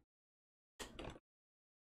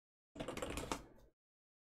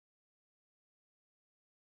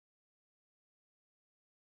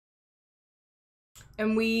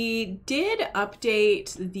 And we did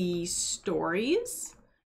update the stories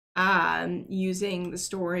using the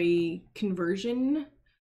story conversion.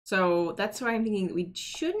 So that's why I'm thinking that we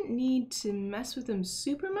shouldn't need to mess with them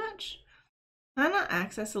super much. Cannot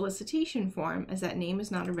access elicitation form as that name is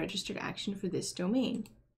not a registered action for this domain.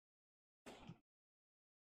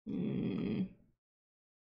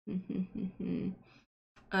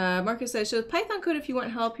 Marcus says, so Python code, if you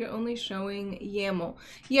want help, you're only showing YAML.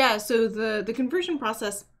 Yeah, so the conversion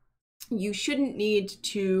process you shouldn't need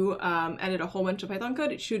to edit a whole bunch of Python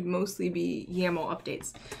code. It should mostly be YAML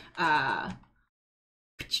updates.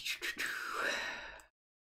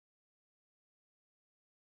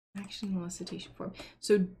 Action elicitation form.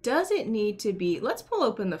 So does it need to be, let's pull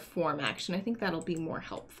open the form action. I think that'll be more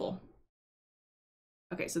helpful.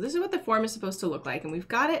 Okay, so this is what the form is supposed to look like, and we've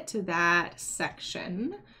got it to that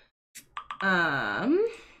section.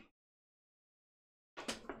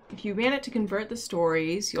 If you ran it to convert the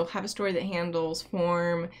stories, you'll have a story that handles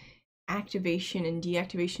form activation and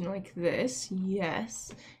deactivation like this.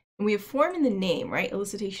 Yes. And we have form in the name, right?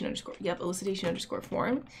 Elicitation underscore, yep, elicitation underscore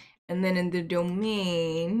form. And then in the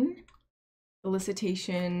domain,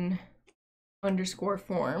 elicitation underscore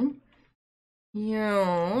form.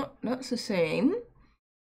 Yeah, that's the same.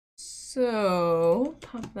 So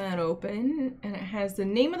pop that open, and it has the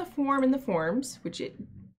name of the form and the forms, which it...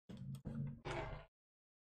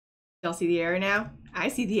 Y'all see the error now? I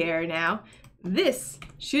see the error now. This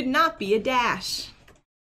should not be a dash.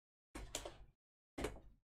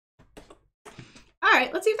 All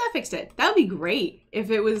right, let's see if that fixed it. That would be great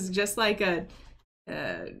if it was just like a,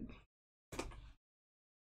 if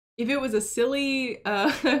it was a silly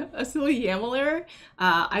YAML error.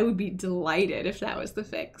 I would be delighted if that was the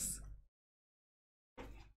fix.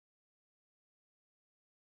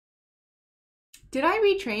 Did I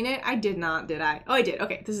retrain it? I did not, did I? Oh, I did.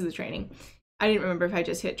 Okay, this is the training. I didn't remember if I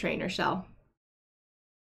just hit train or shell.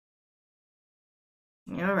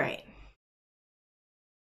 All right.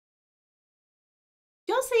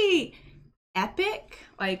 Y'all say epic,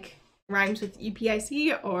 like rhymes with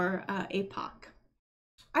EPIC, or APOC?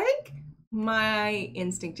 I think my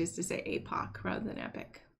instinct is to say APOC rather than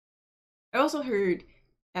epic. I also heard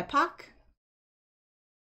epoch.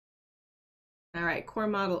 All right, core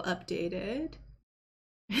model updated.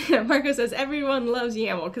 Marco says everyone loves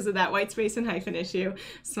YAML because of that white space and hyphen issue.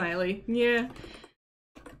 Smiley. Yeah.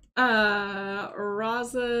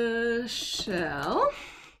 Rasa shell.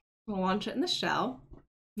 We'll launch it in the shell.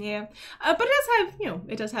 Yeah. But it does have, you know,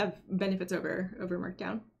 it does have benefits over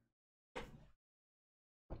Markdown.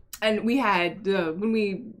 And we had when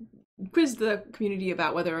we quizzed the community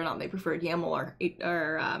about whether or not they preferred YAML or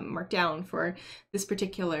Markdown for this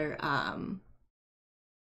particular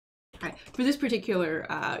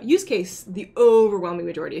use case, the overwhelming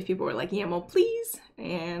majority of people were like, YAML, please.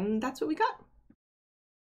 And that's what we got.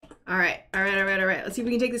 All right. Let's see if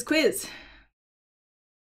we can take this quiz.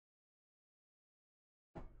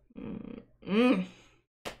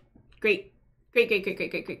 Great.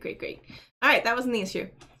 All right, that wasn't the issue.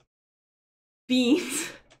 Beans.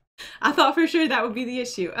 I thought for sure that would be the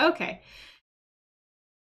issue. Okay.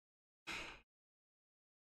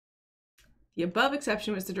 The above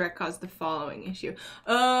exception was the direct cause of the following issue.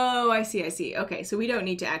 Oh, I see. Okay, so we don't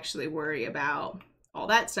need to actually worry about all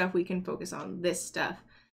that stuff. We can focus on this stuff.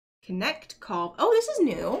 Connect call. Oh, this is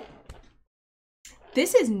new.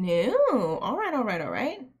 This is new. All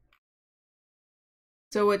right.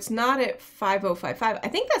 So it's not at 5055. I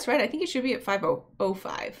think that's right. I think it should be at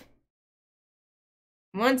 5005.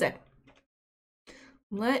 One sec.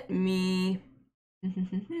 Let me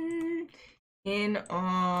in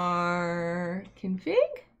our config.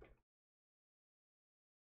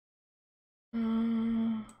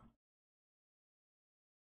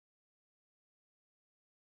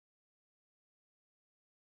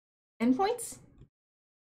 Endpoints?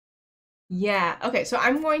 Yeah, okay, so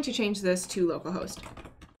I'm going to change this to localhost.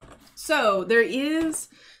 So there is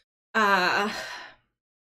a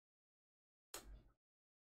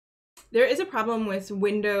problem with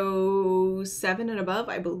Windows 7 and above,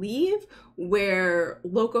 I believe, where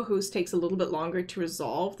localhost takes a little bit longer to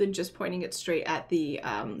resolve than just pointing it straight at the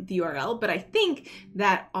URL. But I think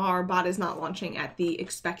that our bot is not launching at the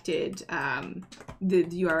expected the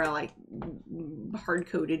URL I hard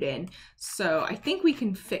coded in. So I think we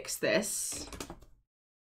can fix this.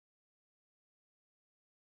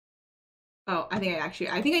 Oh, I think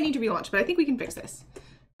I need to relaunch, but I think we can fix this.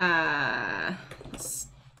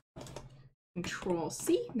 Control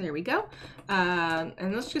C, there we go.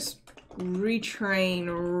 And let's just retrain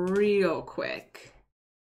real quick.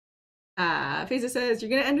 Feza says, you're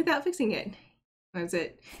gonna end without fixing it. That's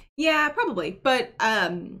it. Yeah, probably. But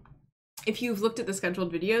if you've looked at the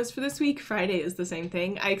scheduled videos for this week, Friday is the same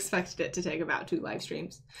thing. I expected it to take about 2 live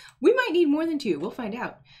streams. We might need more than 2, we'll find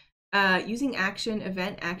out. Using action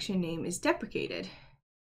event action name is deprecated.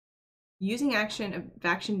 Using action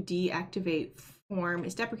deactivate form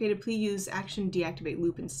is deprecated. Please use action deactivate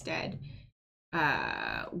loop instead.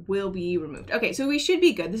 Will be removed. Okay, so we should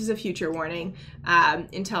be good. This is a future warning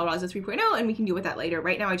until Rasa 3.0, and we can deal with that later.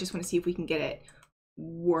 Right now, I just want to see if we can get it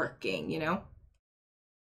working, you know?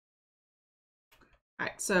 All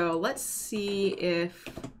right, so let's see if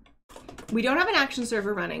we don't have an action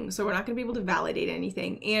server running, so we're not going to be able to validate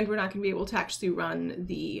anything, and we're not going to be able to actually run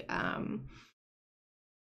the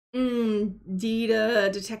data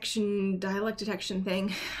detection, dialect detection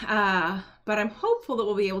thing. But I'm hopeful that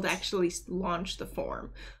we'll be able to actually launch the form.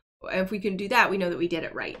 If we can do that, we know that we did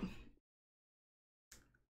it right.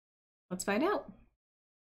 Let's find out.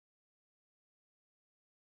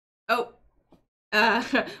 Oh,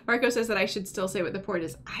 Marco says that I should still say what the port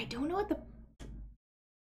is. I don't know what the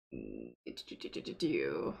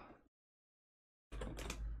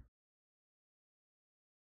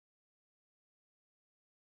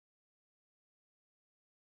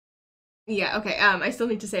yeah, okay. I still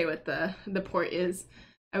need to say what the port is.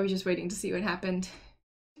 I was just waiting to see what happened.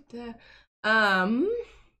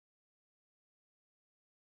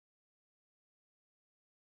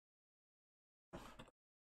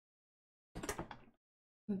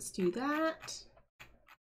 Let's do that.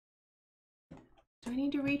 Do I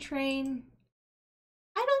need to retrain?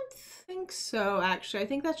 I don't think so, actually. I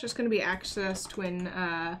think that's just going to be accessed when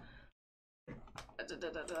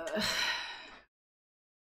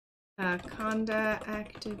conda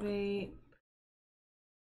activate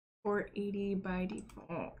port 80 by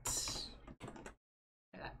default.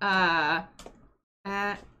 At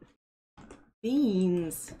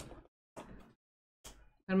beans.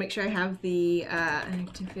 Gotta make sure I have the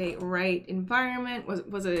activate right environment.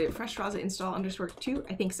 Was it fresh Rasa install _2?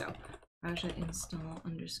 I think so. Rasa install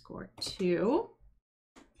 _2.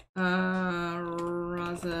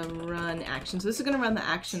 Rasa run action. So this is gonna run the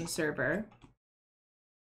action server.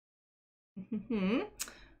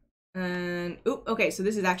 And oh, okay, so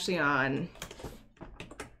this is actually on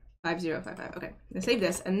 5055. Okay, I'm gonna save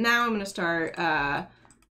this, and now I'm gonna start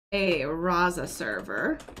a Rasa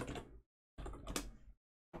server.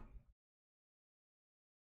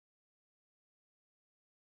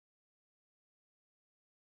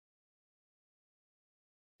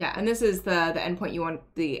 Yeah, and this is the endpoint you want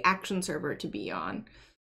the action server to be on.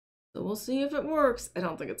 So we'll see if it works. I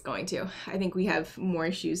don't think it's going to. I think we have more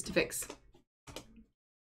issues to fix.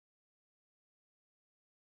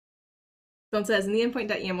 Someone says, in the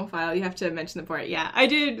endpoint.yaml file, you have to mention the port. Yeah, I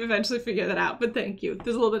did eventually figure that out, but thank you.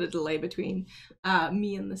 There's a little bit of delay between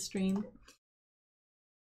me and the stream.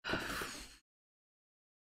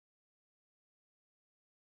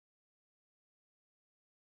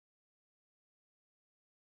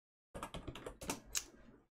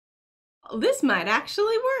 This might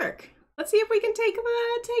actually work. Let's see if we can take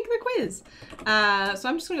the quiz. So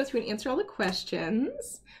I'm just gonna go through and answer all the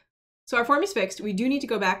questions. So our form is fixed. We do need to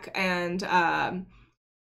go back and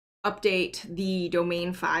update the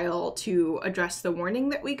domain file to address the warning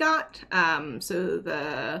that we got. So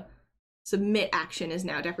the submit action is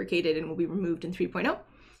now deprecated and will be removed in 3.0.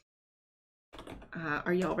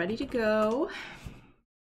 Are y'all ready to go?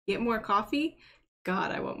 Get more coffee?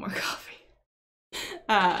 God, I want more coffee.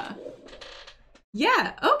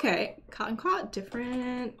 Yeah, okay. Cotton caught,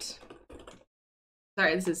 different.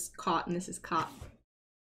 Sorry, this is caught and this is caught.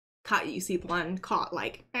 Caught, you see one, caught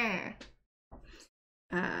like, don't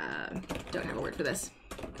have a word for this.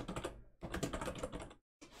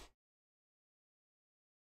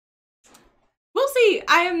 We'll see.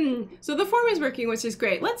 So the form is working, which is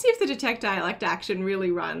great. Let's see if the detect dialect action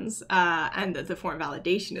really runs and that the form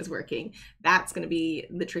validation is working. That's going to be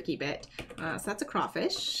the tricky bit. So that's a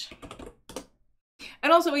crawfish.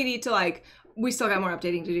 And also we need to we still got more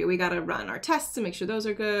updating to do. We got to run our tests and make sure those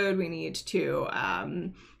are good. We need to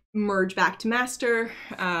merge back to master.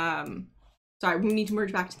 Sorry, we need to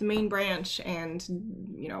merge back to the main branch and,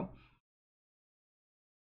 you know,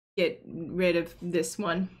 get rid of this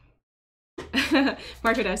one.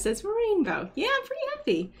 Marco Dow says rainbow. Yeah, I'm pretty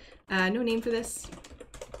happy. No name for this.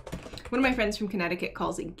 One of my friends from Connecticut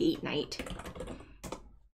calls it gate night.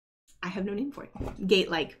 I have no name for it. Gate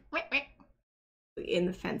like in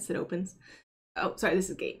the fence that opens. Oh, sorry, this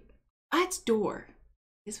is gate. Ah, it's door.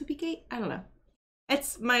 This would be gate? I don't know.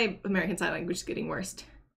 It's my American Sign Language is getting worse.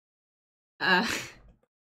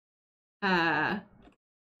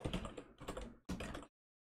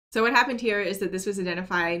 So what happened here is that this was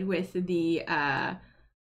identified with the I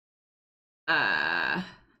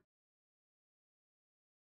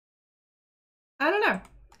don't know.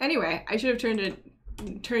 Anyway, I should have turned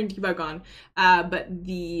debug on. But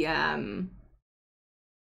the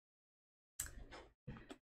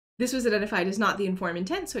this was identified as not the inform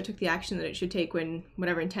intent, so it took the action that it should take when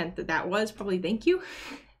whatever intent that was, probably thank you.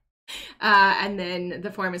 And then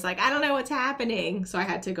the form is like, I don't know what's happening. So I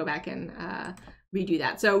had to go back and redo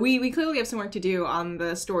that. So we clearly have some work to do on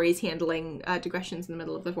the stories handling digressions in the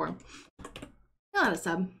middle of the form. Not a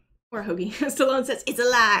sub. Or Hoagie. Stallone says, it's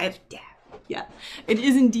alive. Yeah, it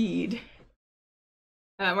is indeed.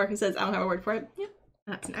 Marcus says, I don't have a word for it. Yeah,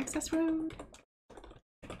 that's an access road.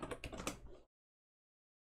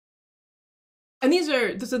 And these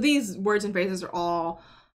words and phrases are all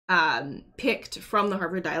picked from the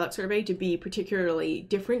Harvard Dialect Survey to be particularly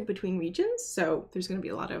different between regions. So there's going to be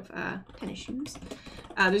a lot of tennis shoes.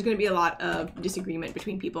 There's going to be a lot of disagreement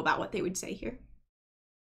between people about what they would say here.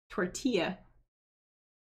 Tortilla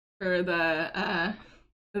for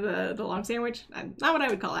the long sandwich. Not what I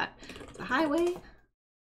would call that. It's a highway.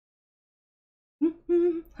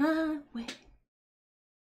 Highway.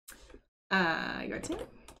 Yard sale.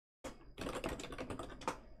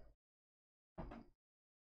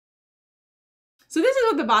 So this is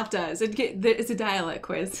what the bot does. It's a dialect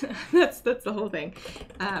quiz. that's the whole thing.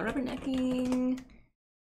 Rubbernecking.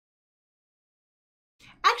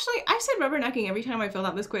 Actually, I've said rubbernecking every time I filled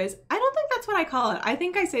out this quiz. I don't think that's what I call it. I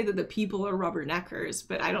think I say that the people are rubberneckers,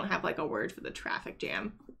 but I don't have like a word for the traffic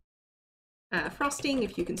jam. Frosting,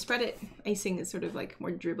 if you can spread it. Icing is sort of like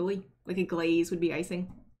more dribbly. Like a glaze would be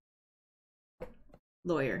icing.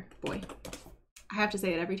 Lawyer, boy. I have to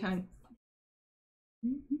say it every time.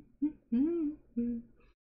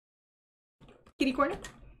 Kitty corner?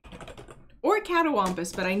 Or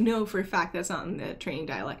catawampus, but I know for a fact that's not in the training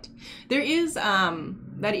dialect. There is,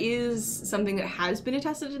 that is something that has been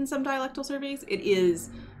attested in some dialectal surveys. It is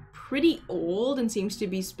pretty old and seems to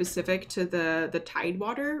be specific to the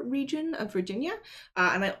Tidewater region of Virginia.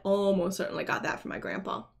 And I almost certainly got that from my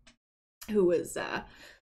grandpa, who was,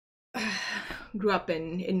 grew up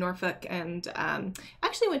in Norfolk and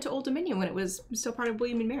actually went to Old Dominion when it was still part of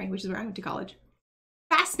William and Mary, which is where I went to college.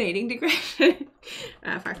 Fascinating digression.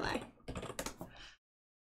 Firefly.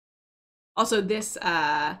 Also, this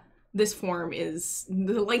form is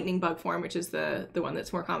the lightning bug form, which is the one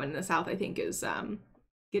that's more common in the South. I think is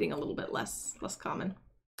getting a little bit less common.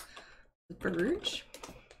 Verge.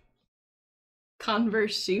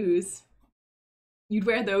 Converse shoes. You'd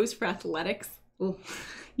wear those for athletics? Well,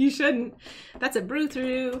 you shouldn't. That's a brew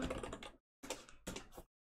through.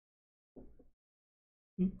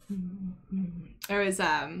 There was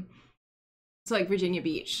it's like Virginia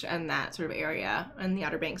Beach and that sort of area, and the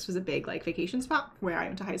Outer Banks was a big like vacation spot where I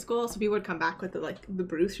went to high school. So people would come back with the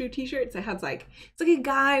brew through t-shirts. It has like, it's like a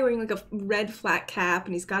guy wearing like a red flat cap,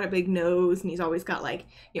 and he's got a big nose, and he's always got like,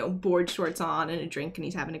 you know, board shorts on and a drink, and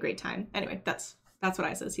he's having a great time. Anyway, that's what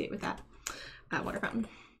I associate with that water fountain.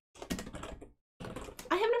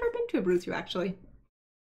 I have never been to a brew through actually.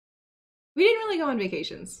 We didn't really go on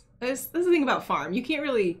vacations. That's the thing about farm. You can't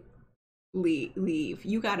really leave.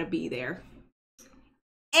 You gotta be there.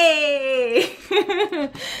 Hey!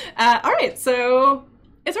 All right, so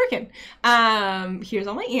it's working. Here's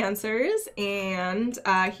all my answers, and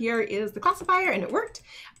here is the classifier, and it worked.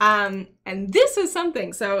 And this is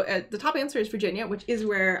something. So the top answer is Virginia, which is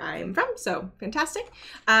where I'm from, so fantastic.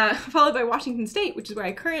 Followed by Washington State, which is where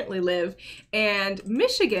I currently live, and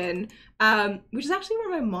Michigan, which is actually where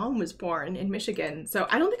my mom was born, in Michigan. So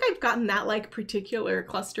I don't think I've gotten that like particular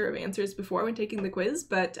cluster of answers before when taking the quiz,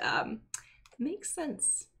 but makes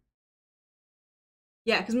sense.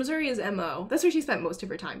 Yeah, because Missouri is MO. That's where she spent most of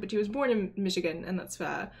her time, but she was born in Michigan, and that's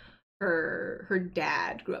her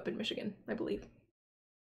dad grew up in Michigan, I believe.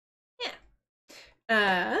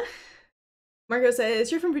 Yeah. Margot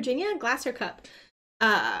says, you're from Virginia? Glass or cup?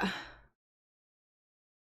 I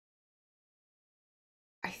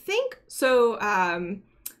think so.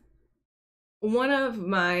 One of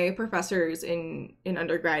my professors in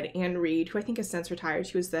undergrad, Anne Reed, who I think has since retired,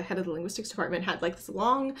 she was the head of the linguistics department, had like this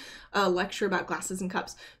long lecture about glasses and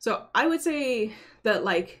cups. So I would say that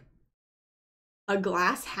like a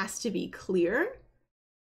glass has to be clear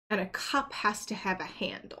and a cup has to have a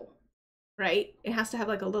handle, right? It has to have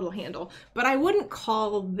like a little handle, but I wouldn't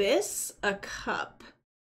call this a cup.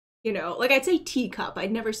 You know, like I'd say teacup.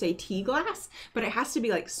 I'd never say tea glass, but it has to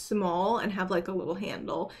be like small and have like a little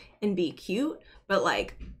handle and be cute. But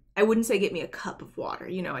like, I wouldn't say get me a cup of water.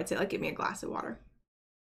 You know, I'd say like get me a glass of water.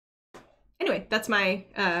 Anyway, that's my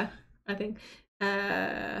I think.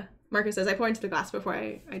 Marcus says I pour into the glass before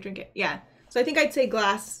I drink it. Yeah. So I think I'd say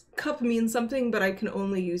glass. Cup means something, but I can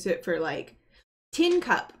only use it for like tin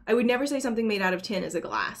cup. I would never say something made out of tin is a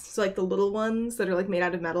glass. So like the little ones that are like made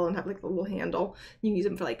out of metal and have like the little handle, you can use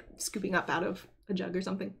them for like scooping up out of a jug or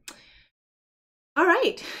something. All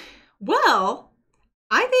right. Well,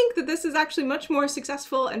 I think that this is actually much more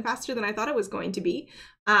successful and faster than I thought it was going to be.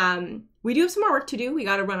 We do have some more work to do. We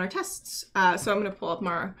got to run our tests. So I'm going to pull up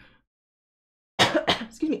more.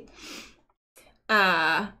 Excuse me.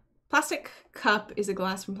 Plastic cup is a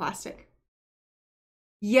glass from plastic.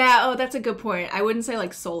 Yeah, oh, that's a good point. I wouldn't say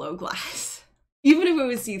like solo glass. Even if it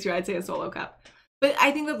was see-through, I'd say a solo cup. But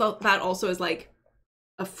I think that that also is like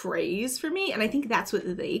a phrase for me, and I think that's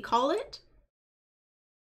what they call it.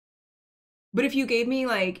 But if you gave me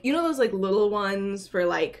like, you know those like little ones for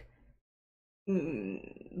like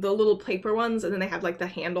the little paper ones, and then they have like the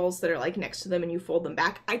handles that are like next to them and you fold them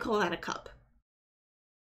back, I call that a cup.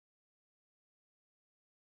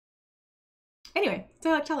 Anyway,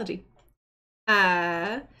 dialectology.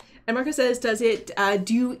 And Marco says, does it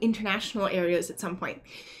do international areas at some point?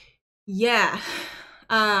 Yeah.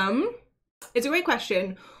 It's a great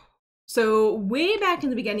question. So way back in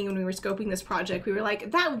the beginning when we were scoping this project, we were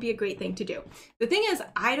like, that would be a great thing to do. The thing is,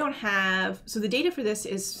 I don't have, so the data for this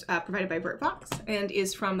is provided by BertVox and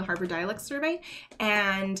is from the Harvard Dialects Survey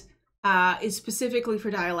and is specifically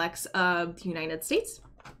for dialects of the United States.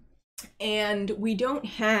 And we don't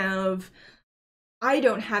have, I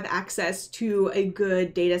don't have access to a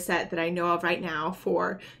good data set that I know of right now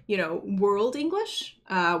for, you know, World English,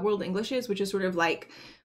 World Englishes, which is sort of like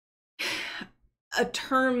a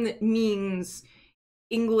term that means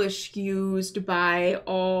English used by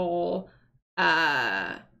all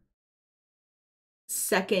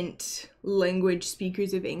second language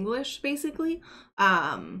speakers of English, basically.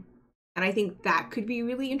 And I think that could be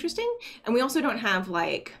really interesting. And we also don't have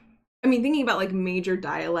like, I mean, thinking about like major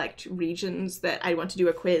dialect regions that I want to do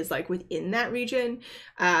a quiz like within that region,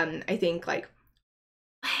 I think like,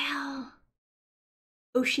 well,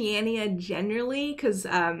 Oceania generally, because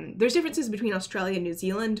there's differences between Australia and New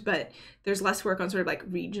Zealand, but there's less work on sort of like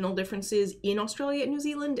regional differences in Australia and New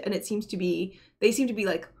Zealand, and it seems to be, they seem to be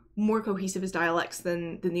like more cohesive as dialects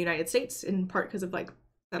than the United States, in part because of like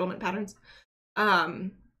settlement patterns.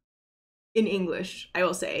 In English, I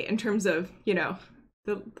will say, in terms of, you know,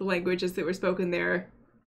 the languages that were spoken there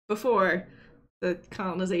before the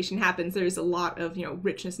colonization happens, there's a lot of, you know,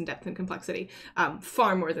 richness and depth and complexity,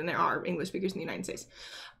 far more than there are English speakers in the United States.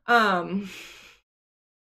 You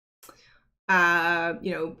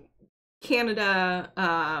know, Canada,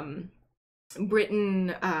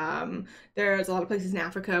 Britain, there's a lot of places in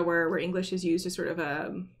Africa where English is used as sort of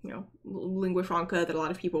a, you know, lingua franca that a lot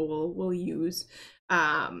of people will use.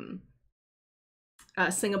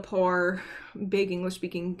 Singapore, big English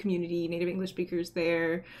speaking community, native English speakers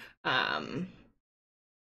there.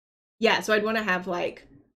 Yeah, so I'd want to have like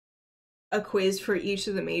a quiz for each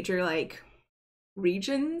of the major like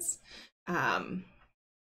regions to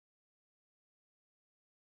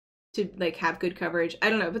like have good coverage. I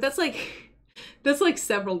don't know, but that's like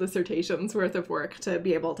several dissertations worth of work to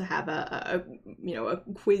be able to have a you know, a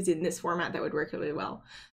quiz in this format that would work really well.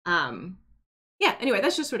 Yeah, anyway,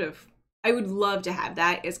 that's just sort of, I would love to have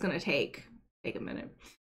that. It's gonna take a minute.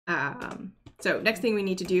 So next thing we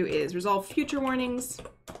need to do is resolve future warnings.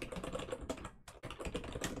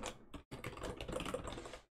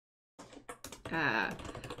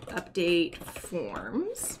 Update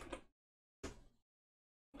forms.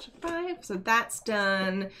 5, so that's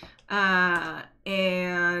done. And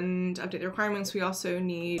update the requirements. We also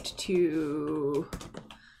need to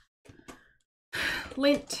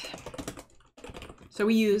lint. So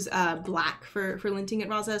we use black for linting at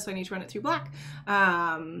Rasa, so I need to run it through black.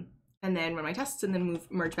 And then run my tests and then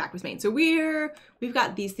merge back with main. So we've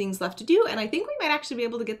got these things left to do, and I think we might actually be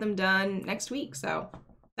able to get them done next week. So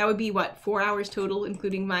that would be what, 4 hours total,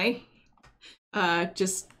 including my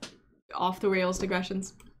just off the rails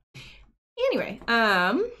digressions. Anyway,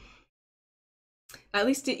 at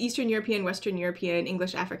least Eastern European, Western European,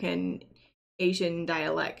 English, African, Asian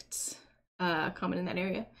dialects common in that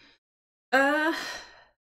area. Yeah,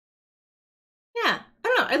 I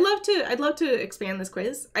don't know. I'd love to expand this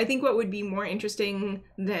quiz. I think what would be more interesting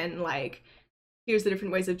than like, here's the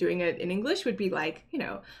different ways of doing it in English would be like, you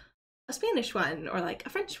know, a Spanish one or like a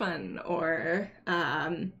French one or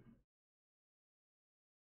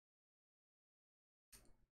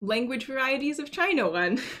language varieties of China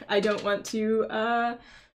one. I don't want to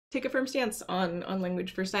take a firm stance on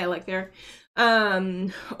language versus dialect there.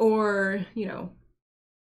 Or, you know,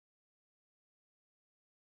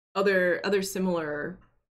 other similar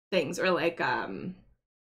things, or like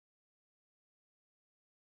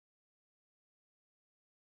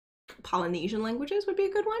Polynesian languages would be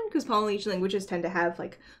a good one, because Polynesian languages tend to have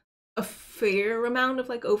like a fair amount of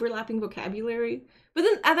like overlapping vocabulary. But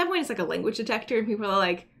then at that point it's like a language detector and people are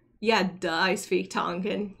like, yeah, duh, I speak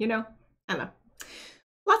Tongan, you know? I don't know.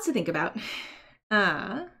 Lots to think about.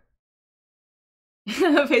 Faisa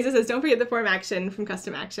says, don't forget the form action from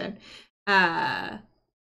custom action.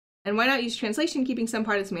 And why not use translation, keeping some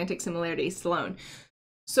part of semantic similarities alone?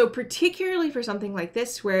 So particularly for something like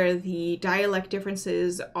this, where the dialect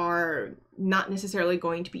differences are not necessarily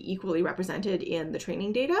going to be equally represented in the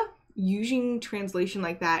training data. Using translation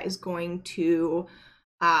like that is going to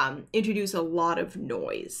introduce a lot of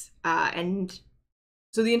noise. And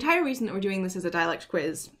so the entire reason that we're doing this as a dialect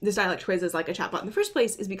quiz, this dialect quiz is like a chatbot in the first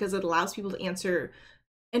place, is because it allows people to enter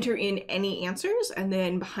in any answers, and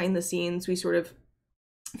then behind the scenes we sort of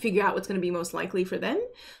figure out what's going to be most likely for them.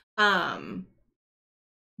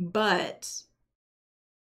 But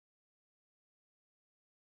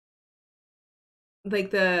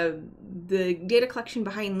like the data collection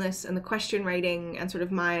behind this and the question writing and sort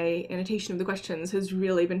of my annotation of the questions has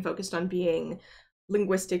really been focused on being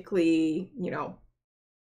linguistically, you know,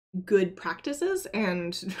 good practices,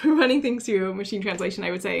 and running things through machine translation,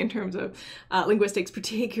 I would say, in terms of linguistics,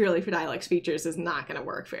 particularly for dialect features, is not going to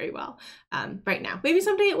work very well right now. Maybe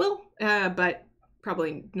someday it will, but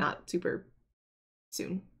probably not super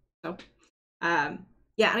soon. So yeah,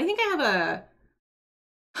 and I think I have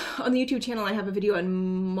on the YouTube channel, I have a video on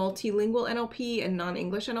multilingual NLP and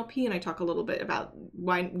non-English NLP, and I talk a little bit about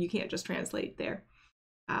why you can't just translate there.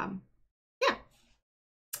 Yeah.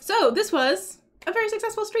 So this was a very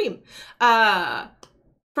successful stream. Friday,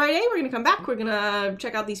 we're gonna come back. We're gonna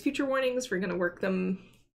check out these future warnings. We're gonna work them,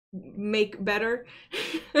 make better.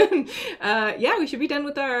 Yeah, we should be done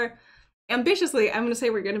with our, ambitiously, I'm gonna say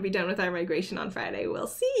we're gonna be done with our migration on Friday. We'll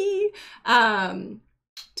see.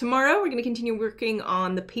 Tomorrow, we're going to continue working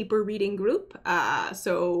on the paper reading group.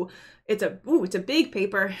 So it's a big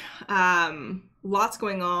paper, lots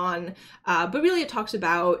going on, but really it talks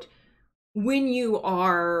about when you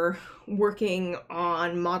are working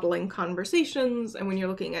on modeling conversations and when you're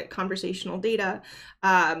looking at conversational data,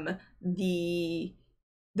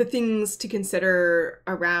 the things to consider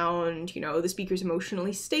around, you know, the speaker's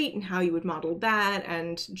emotionally state and how you would model that,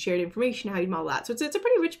 and shared information, how you'd model that. So it's a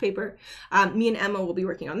pretty rich paper. Me and Emma will be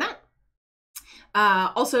working on that.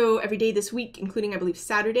 Also, every day this week, including, I believe,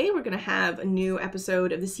 Saturday, we're going to have a new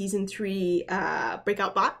episode of the season 3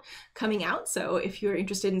 Breakout Bot coming out. So if you're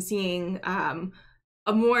interested in seeing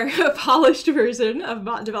a more polished version of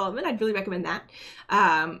bot development, I'd really recommend that.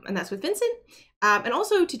 And that's with Vincent. And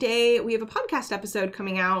also today we have a podcast episode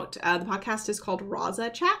coming out. The podcast is called Rasa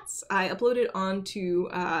Chats. I upload it onto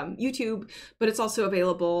YouTube, but it's also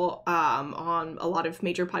available on a lot of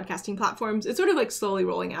major podcasting platforms. It's sort of like slowly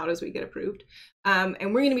rolling out as we get approved. And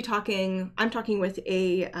we're going to be talking, I'm talking with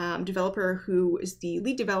a developer who is the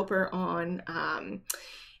lead developer on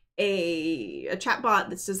a chatbot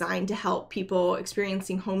that's designed to help people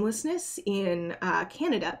experiencing homelessness in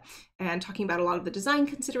Canada, and talking about a lot of the design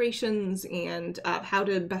considerations and how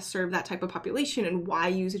to best serve that type of population and why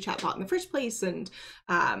use a chatbot in the first place. And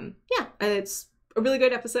yeah, it's a really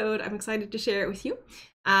good episode. I'm excited to share it with you.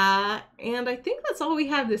 And I think that's all we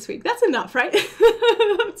have this week. That's enough, right?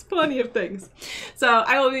 That's plenty of things. So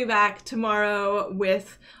I will be back tomorrow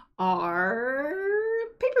with our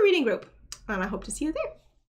paper reading group, and I hope to see you there.